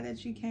 I'm glad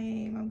that you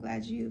came. I'm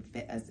glad you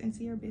fit us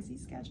into your busy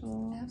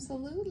schedule.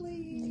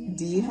 Absolutely.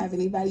 Do you have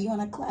anybody you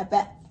want to clap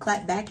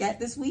back at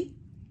this week?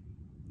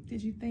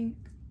 Did you think?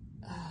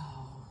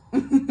 Oh,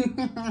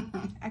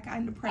 I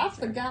kind of I prepped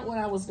her. forgot what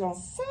I was gonna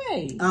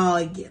say. Oh,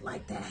 it get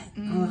like that.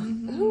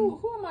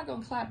 Who am I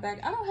gonna clap back?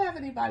 I don't have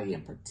anybody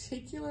in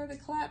particular to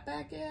clap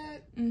back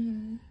at.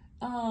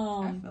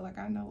 I feel like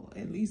I know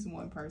at least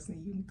one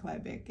person you can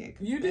clap back at.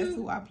 'Cause You that's do?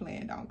 who I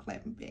planned on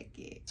clapping back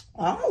at.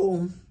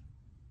 Oh.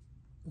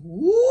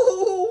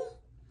 Woo.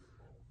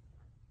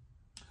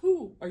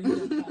 Who are you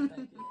gonna clap back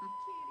at?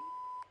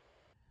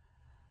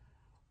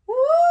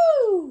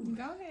 Woo!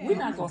 Go ahead. We're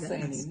not my gonna say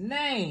any goodness.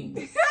 names.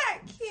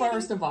 Kitty.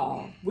 First of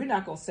all, we're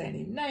not gonna say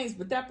any names,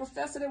 but that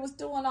professor that was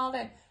doing all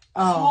that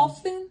Oh,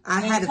 coughing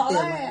I in had a feeling.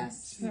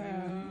 class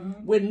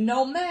with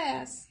no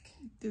mask.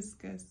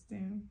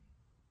 Disgusting.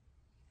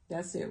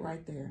 That's it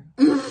right there.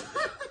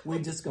 We're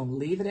just gonna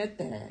leave it at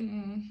that.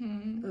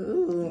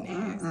 Ooh,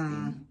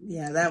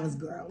 yeah, that was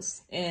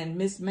gross. And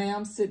Miss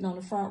Ma'am sitting on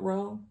the front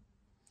row.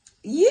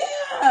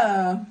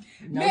 Yeah.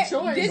 No Man,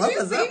 choice. Did What you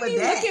was see up with me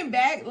that? looking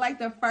back, like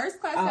the first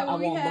class that I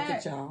we won't had? look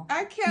at y'all.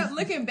 I kept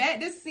looking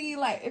back to see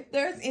like if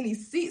there's any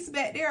seats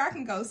back there I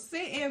can go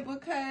sit in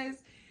because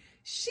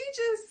she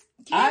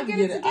just can't get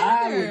it together.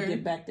 I would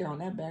get back there on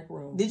that back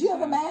row. Did you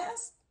have a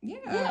mask?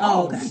 Yeah.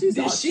 Oh, okay.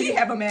 Did she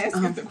have a mask?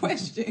 Is the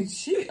question.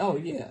 She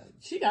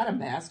got a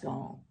mask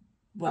on.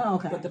 But, Oh,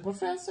 okay. But the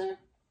professor,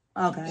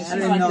 Okay. she's I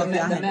didn't like know the, if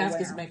y'all the had mask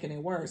to is wear 'em. making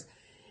it worse.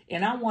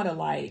 And I want to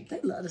like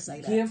They love to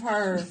say that. give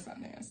her. So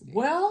nasty.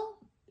 Well,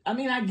 I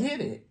mean, I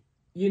get it,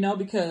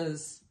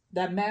 because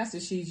that mask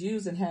that she's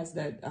using has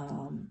that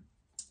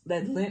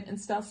that lint and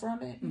stuff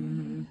from it.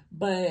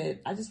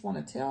 But I just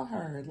want to tell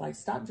her, like,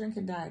 stop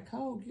drinking Diet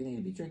Coke. You need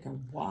to be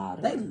drinking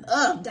water. They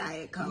love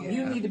Diet Coke.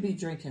 You need to be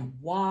drinking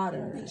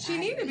water. She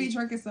need to be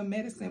drinking some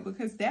medicine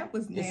because that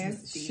was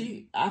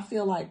nasty. I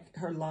feel like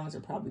her lungs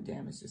are probably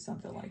damaged or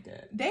something like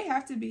that. They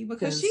have to be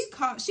because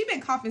she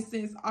been coughing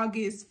since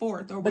August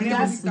 4th or But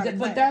whenever we started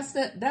class.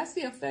 that's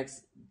the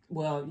effects.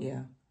 Well,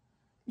 yeah.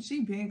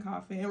 She been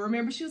coughing. And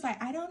remember, she was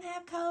like, I don't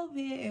have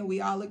COVID. And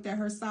we all looked at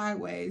her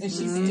sideways. And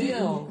she's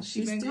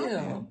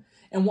still.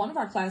 And one of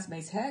our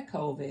classmates had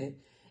COVID,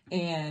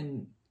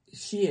 and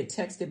she had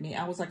texted me.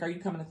 I was like, "Are you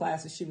coming to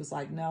class?" And she was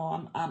like,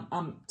 "No,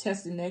 I'm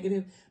testing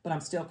negative, but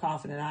I'm still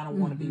coughing, and I don't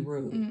want to be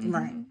rude."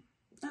 Right.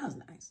 That was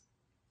nice.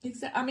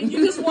 Exactly. I mean,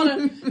 you just want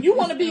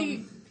to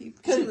be.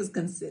 She was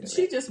considerate.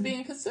 She just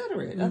being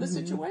considerate of the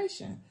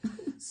situation.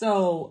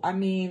 So, I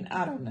mean,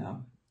 I don't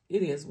know.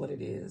 It is what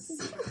it is.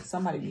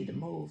 Somebody need to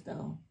move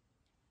though.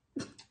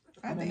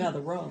 I think Another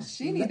row.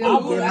 she need to I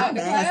move would out the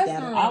get my mask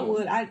classroom.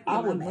 I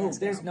would my move. mask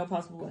There's out. no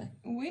possible way.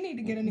 We need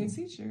to get a new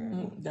teacher.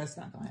 That's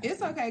not gonna happen.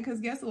 It's okay, because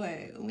guess what?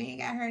 We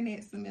ain't got her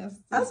next semester.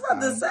 I was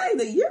about to say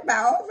that you're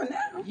about over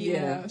now.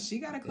 Yeah, she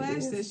got a class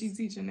is. that she's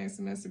teaching next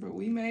semester, but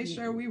we made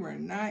sure we were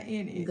not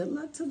in it. Good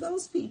luck to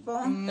those people.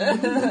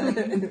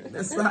 Mm-hmm.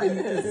 That's all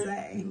you can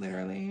say.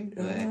 Literally.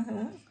 But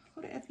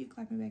who the F you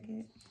clapping back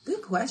at?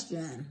 Good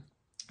question.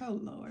 Oh,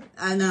 Lord.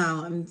 I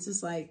know. I'm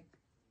just like,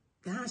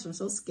 gosh, I'm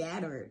so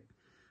scattered.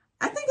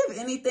 I think if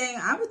anything,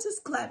 I would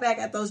just clap back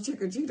at those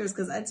trick-or-treaters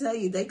because I tell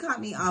you, they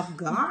caught me off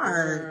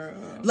guard.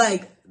 Girl.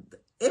 Like,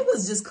 it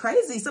was just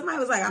crazy. Somebody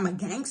was like, I'm a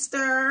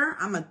gangster.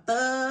 I'm a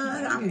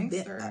thug. Not a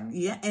gangster.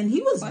 Yeah, and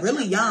he was But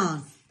really you're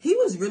young. He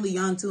was really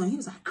young, too. And he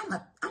was like,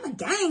 I'm a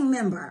gang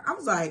member. I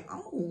was like,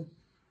 oh,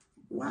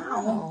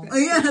 wow.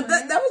 Yeah,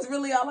 that was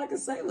really all I could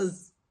say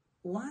was,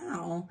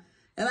 wow.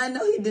 And I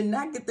know he did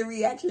not get the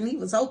reaction he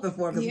was hoping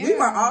for because we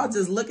were all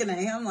just looking at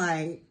him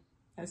like,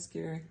 That's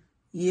scary.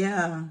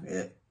 yeah,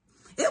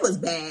 it was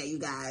bad, you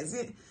guys.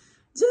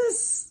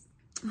 Just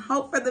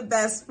hope for the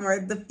best for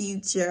the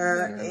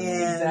future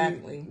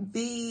and Exactly.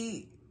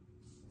 be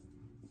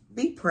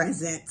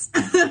present.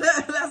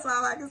 That's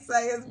all I can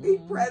say is be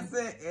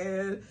present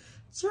and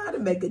try to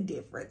make a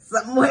difference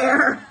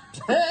somewhere.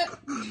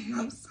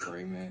 I'm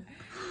screaming.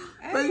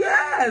 But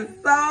yeah,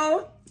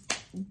 so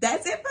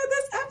that's it for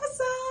this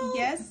episode.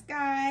 Yes,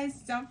 guys.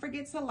 Don't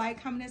forget to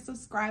like, comment, and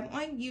subscribe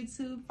on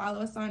YouTube. Follow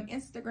us on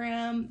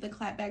Instagram. The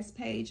Clapbacks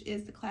page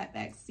is the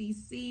Clapbacks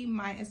CC.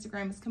 My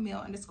Instagram is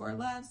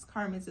Camille_loves.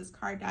 Carmen's is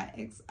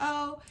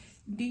car.xo.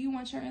 Do you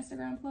want your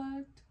Instagram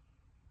plugged?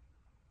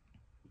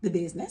 The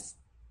business.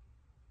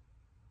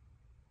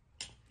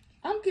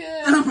 I'm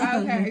good.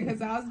 Okay,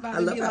 because I was about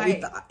to be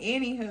like,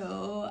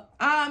 anywho,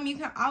 you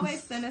can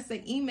always send us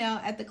an email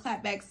at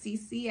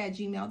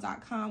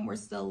theclapbackcc@gmail.com. We're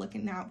still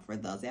looking out for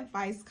those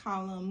advice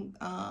column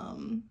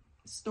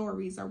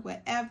stories or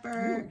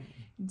whatever. Ooh.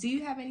 Do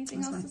you have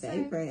anything else to say? That's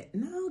my favorite.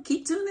 No,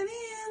 keep tuning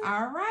in.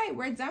 All right,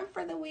 we're done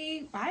for the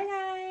week. Bye,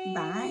 guys.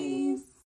 Bye.